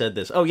know who said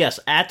this. Oh, yes,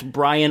 at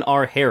Brian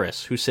R.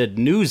 Harris, who said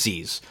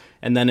Newsies,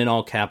 and then in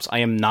all caps, I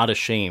am not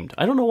ashamed.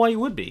 I don't know why you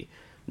would be.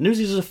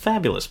 Newsies is a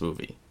fabulous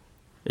movie,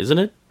 isn't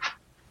it?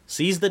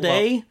 Seize the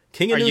Day, well,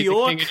 King of New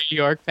York. King of New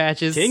York,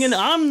 Patches?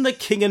 I'm the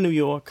King of New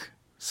York.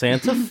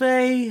 Santa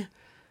Fe.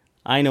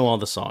 I know all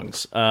the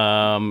songs,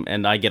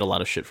 and I get a lot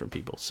of shit from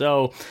people.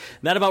 So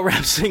that about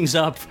wraps things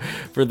up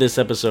for this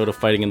episode of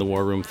Fighting in the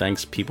War Room.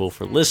 Thanks, people,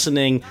 for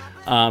listening.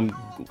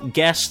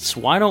 Guests,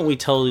 why don't we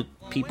tell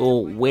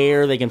people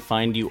where they can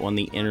find you on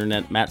the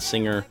internet? Matt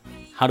Singer,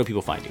 how do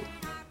people find you?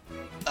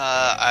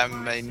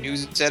 I'm a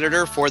news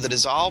editor for The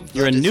Dissolve.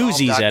 You're a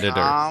Newsies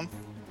editor.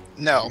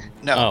 No.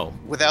 Oh.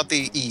 Without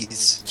the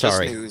E's.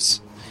 Sorry. Just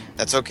news.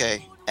 That's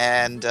okay.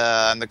 And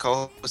I'm the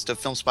co-host of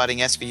Filmspotting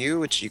SVU,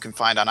 which you can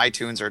find on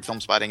iTunes or at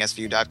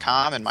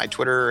filmspottingsvu.com. And my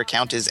Twitter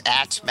account is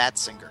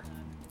 @MattSinger.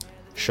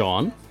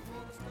 Sean?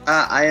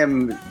 I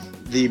am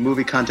the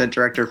movie content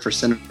director for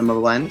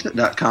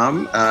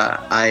CinemaBlend.com.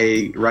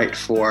 I write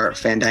for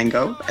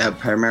Fandango,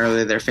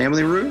 primarily their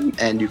family room.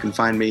 And you can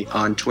find me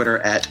on Twitter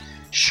at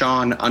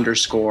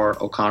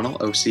Sean_O'Connell,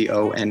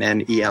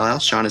 OCONNELL.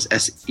 Sean is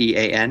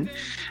SEAN.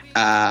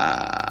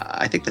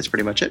 I think that's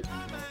pretty much it.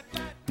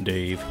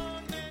 Dave?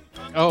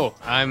 Oh,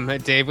 I'm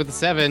Dave with a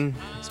 7.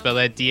 Spell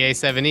that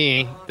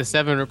DA7E. The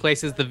 7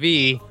 replaces the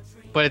V.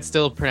 but it's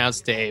still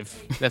pronounced Dave.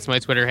 That's my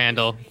Twitter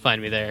handle.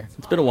 Find me there.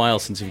 It's been a while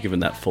since you've given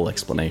that full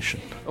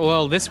explanation.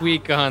 Well, this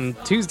week on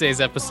Tuesday's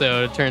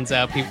episode, it turns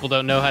out people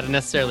don't know how to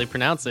necessarily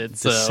pronounce it.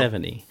 It's a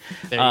 70.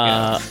 There you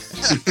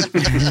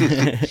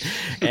go.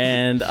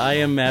 And I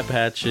am Matt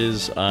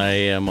Patches. I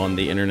am on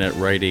the internet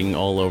writing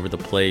all over the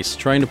place,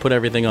 trying to put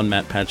everything on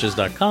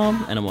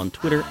mattpatches.com, and I'm on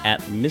Twitter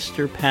at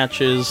Mr.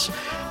 Patches.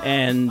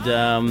 And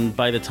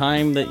by the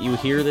time that you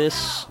hear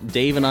this,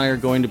 Dave and I are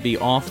going to be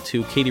off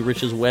to Katie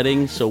Rich's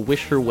wedding, so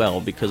wish her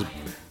well, because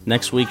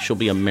next week she'll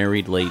be a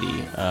married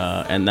lady.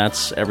 And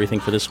that's everything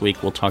for this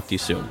week. We'll talk to you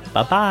soon.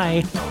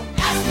 Bye-bye.